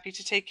quite happy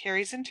to take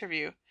Harry's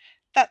interview.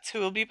 That's who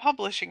will be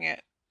publishing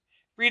it.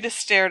 Rita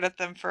stared at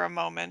them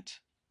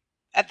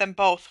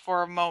both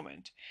for a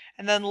moment,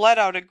 and then let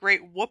out a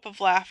great whoop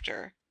of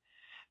laughter.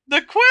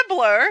 The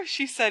Quibbler,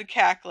 she said,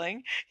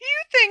 cackling.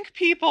 You think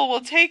people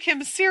will take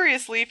him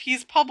seriously if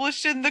he's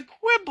published in the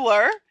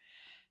Quibbler?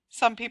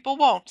 Some people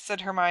won't,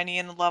 said Hermione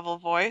in a level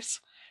voice,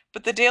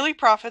 but the Daily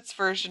Prophet's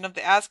version of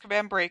the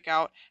Azkaban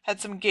breakout had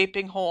some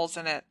gaping holes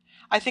in it.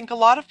 I think a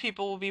lot of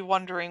people will be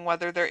wondering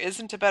whether there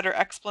isn't a better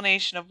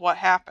explanation of what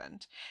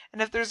happened,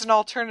 and if there's an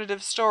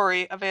alternative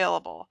story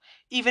available,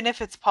 even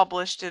if it's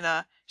published in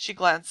a, she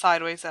glanced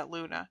sideways at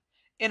Luna,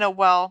 in a,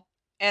 well,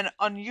 an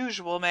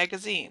unusual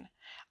magazine.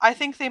 I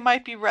think they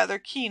might be rather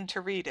keen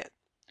to read it.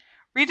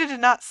 Rita did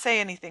not say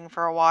anything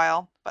for a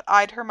while, but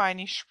eyed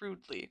Hermione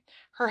shrewdly,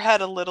 her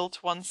head a little to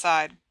one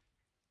side.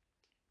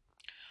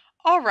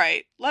 All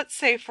right, let's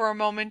say for a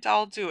moment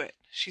I'll do it,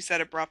 she said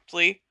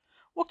abruptly.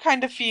 What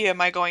kind of fee am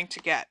I going to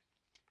get?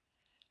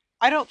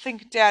 I don't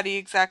think Daddy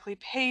exactly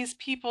pays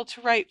people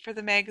to write for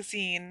the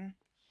magazine,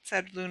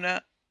 said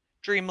Luna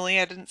dreamily.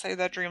 I didn't say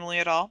that dreamily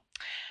at all.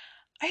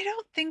 I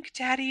don't think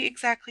Daddy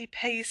exactly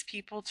pays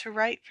people to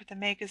write for the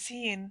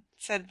magazine,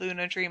 said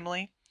Luna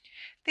dreamily.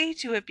 They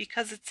do it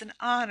because it's an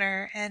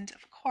honor and,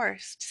 of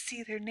course, to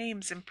see their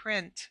names in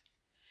print.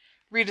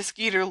 Rita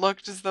Skeeter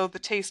looked as though the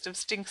taste of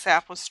stink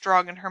sap was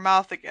strong in her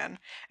mouth again,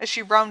 as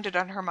she rounded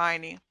on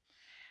Hermione.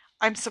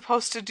 I'm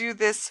supposed to do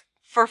this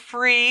for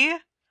free?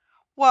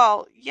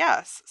 Well,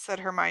 yes, said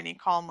Hermione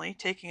calmly,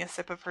 taking a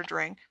sip of her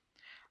drink.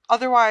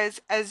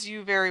 Otherwise, as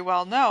you very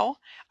well know,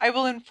 I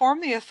will inform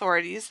the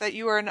authorities that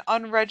you are an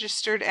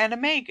unregistered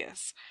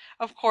animagus.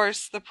 Of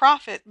course, the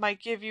Prophet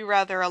might give you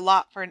rather a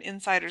lot for an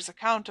insider's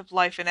account of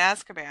life in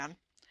Azkaban.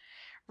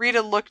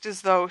 Rita looked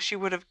as though she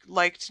would have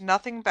liked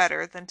nothing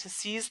better than to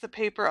seize the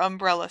paper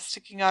umbrella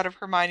sticking out of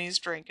Hermione's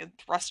drink and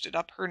thrust it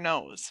up her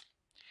nose.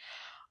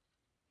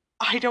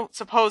 I don't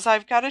suppose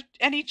I've got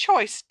any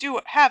choice,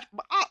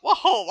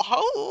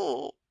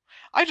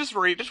 I just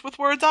read it with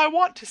words I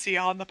want to see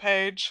on the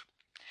page.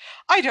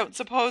 I don't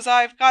suppose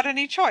I've got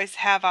any choice,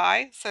 have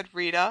I? Said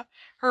Rita,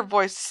 her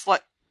voice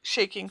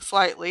shaking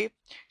slightly.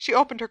 She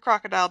opened her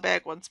crocodile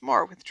bag once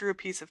more, withdrew a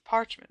piece of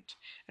parchment,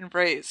 and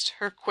raised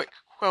her quick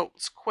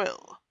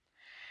quill.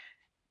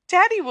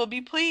 Daddy will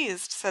be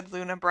pleased, said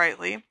Luna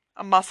brightly.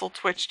 A muscle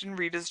twitched in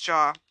Rita's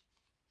jaw.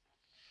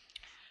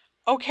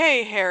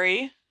 Okay,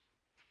 Harry.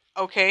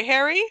 Okay,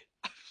 Harry?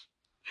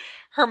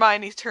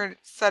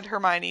 said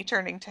Hermione,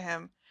 turning to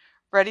him.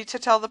 Ready to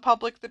tell the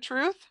public the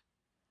truth?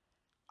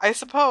 I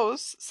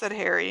suppose, said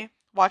Harry,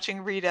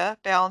 watching Rita,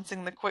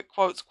 balancing the quick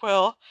quotes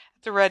quill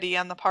at the ready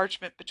on the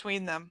parchment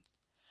between them.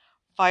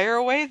 Fire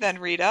away then,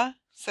 Rita,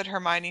 said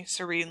Hermione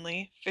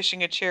serenely,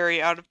 fishing a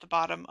cherry out of the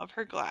bottom of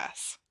her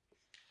glass.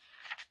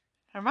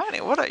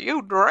 Hermione, what are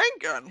you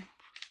drinking?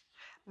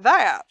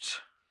 That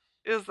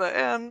is the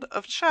end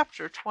of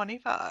chapter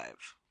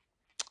 25.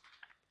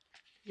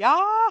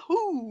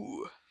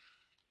 Yahoo!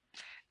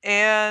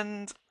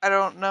 And I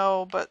don't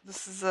know, but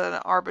this is an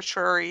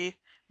arbitrary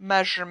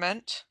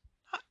measurement.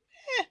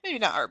 Maybe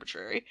not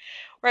arbitrary.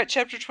 We're at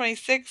chapter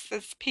 26.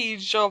 It's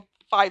page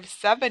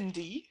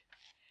 570.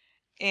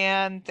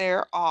 And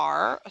there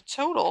are a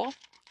total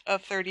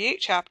of 38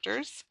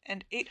 chapters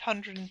and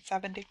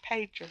 870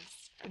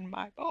 pages in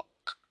my book.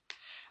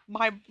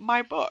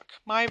 My book.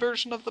 My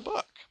version of the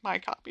book. My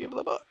copy of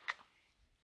the book.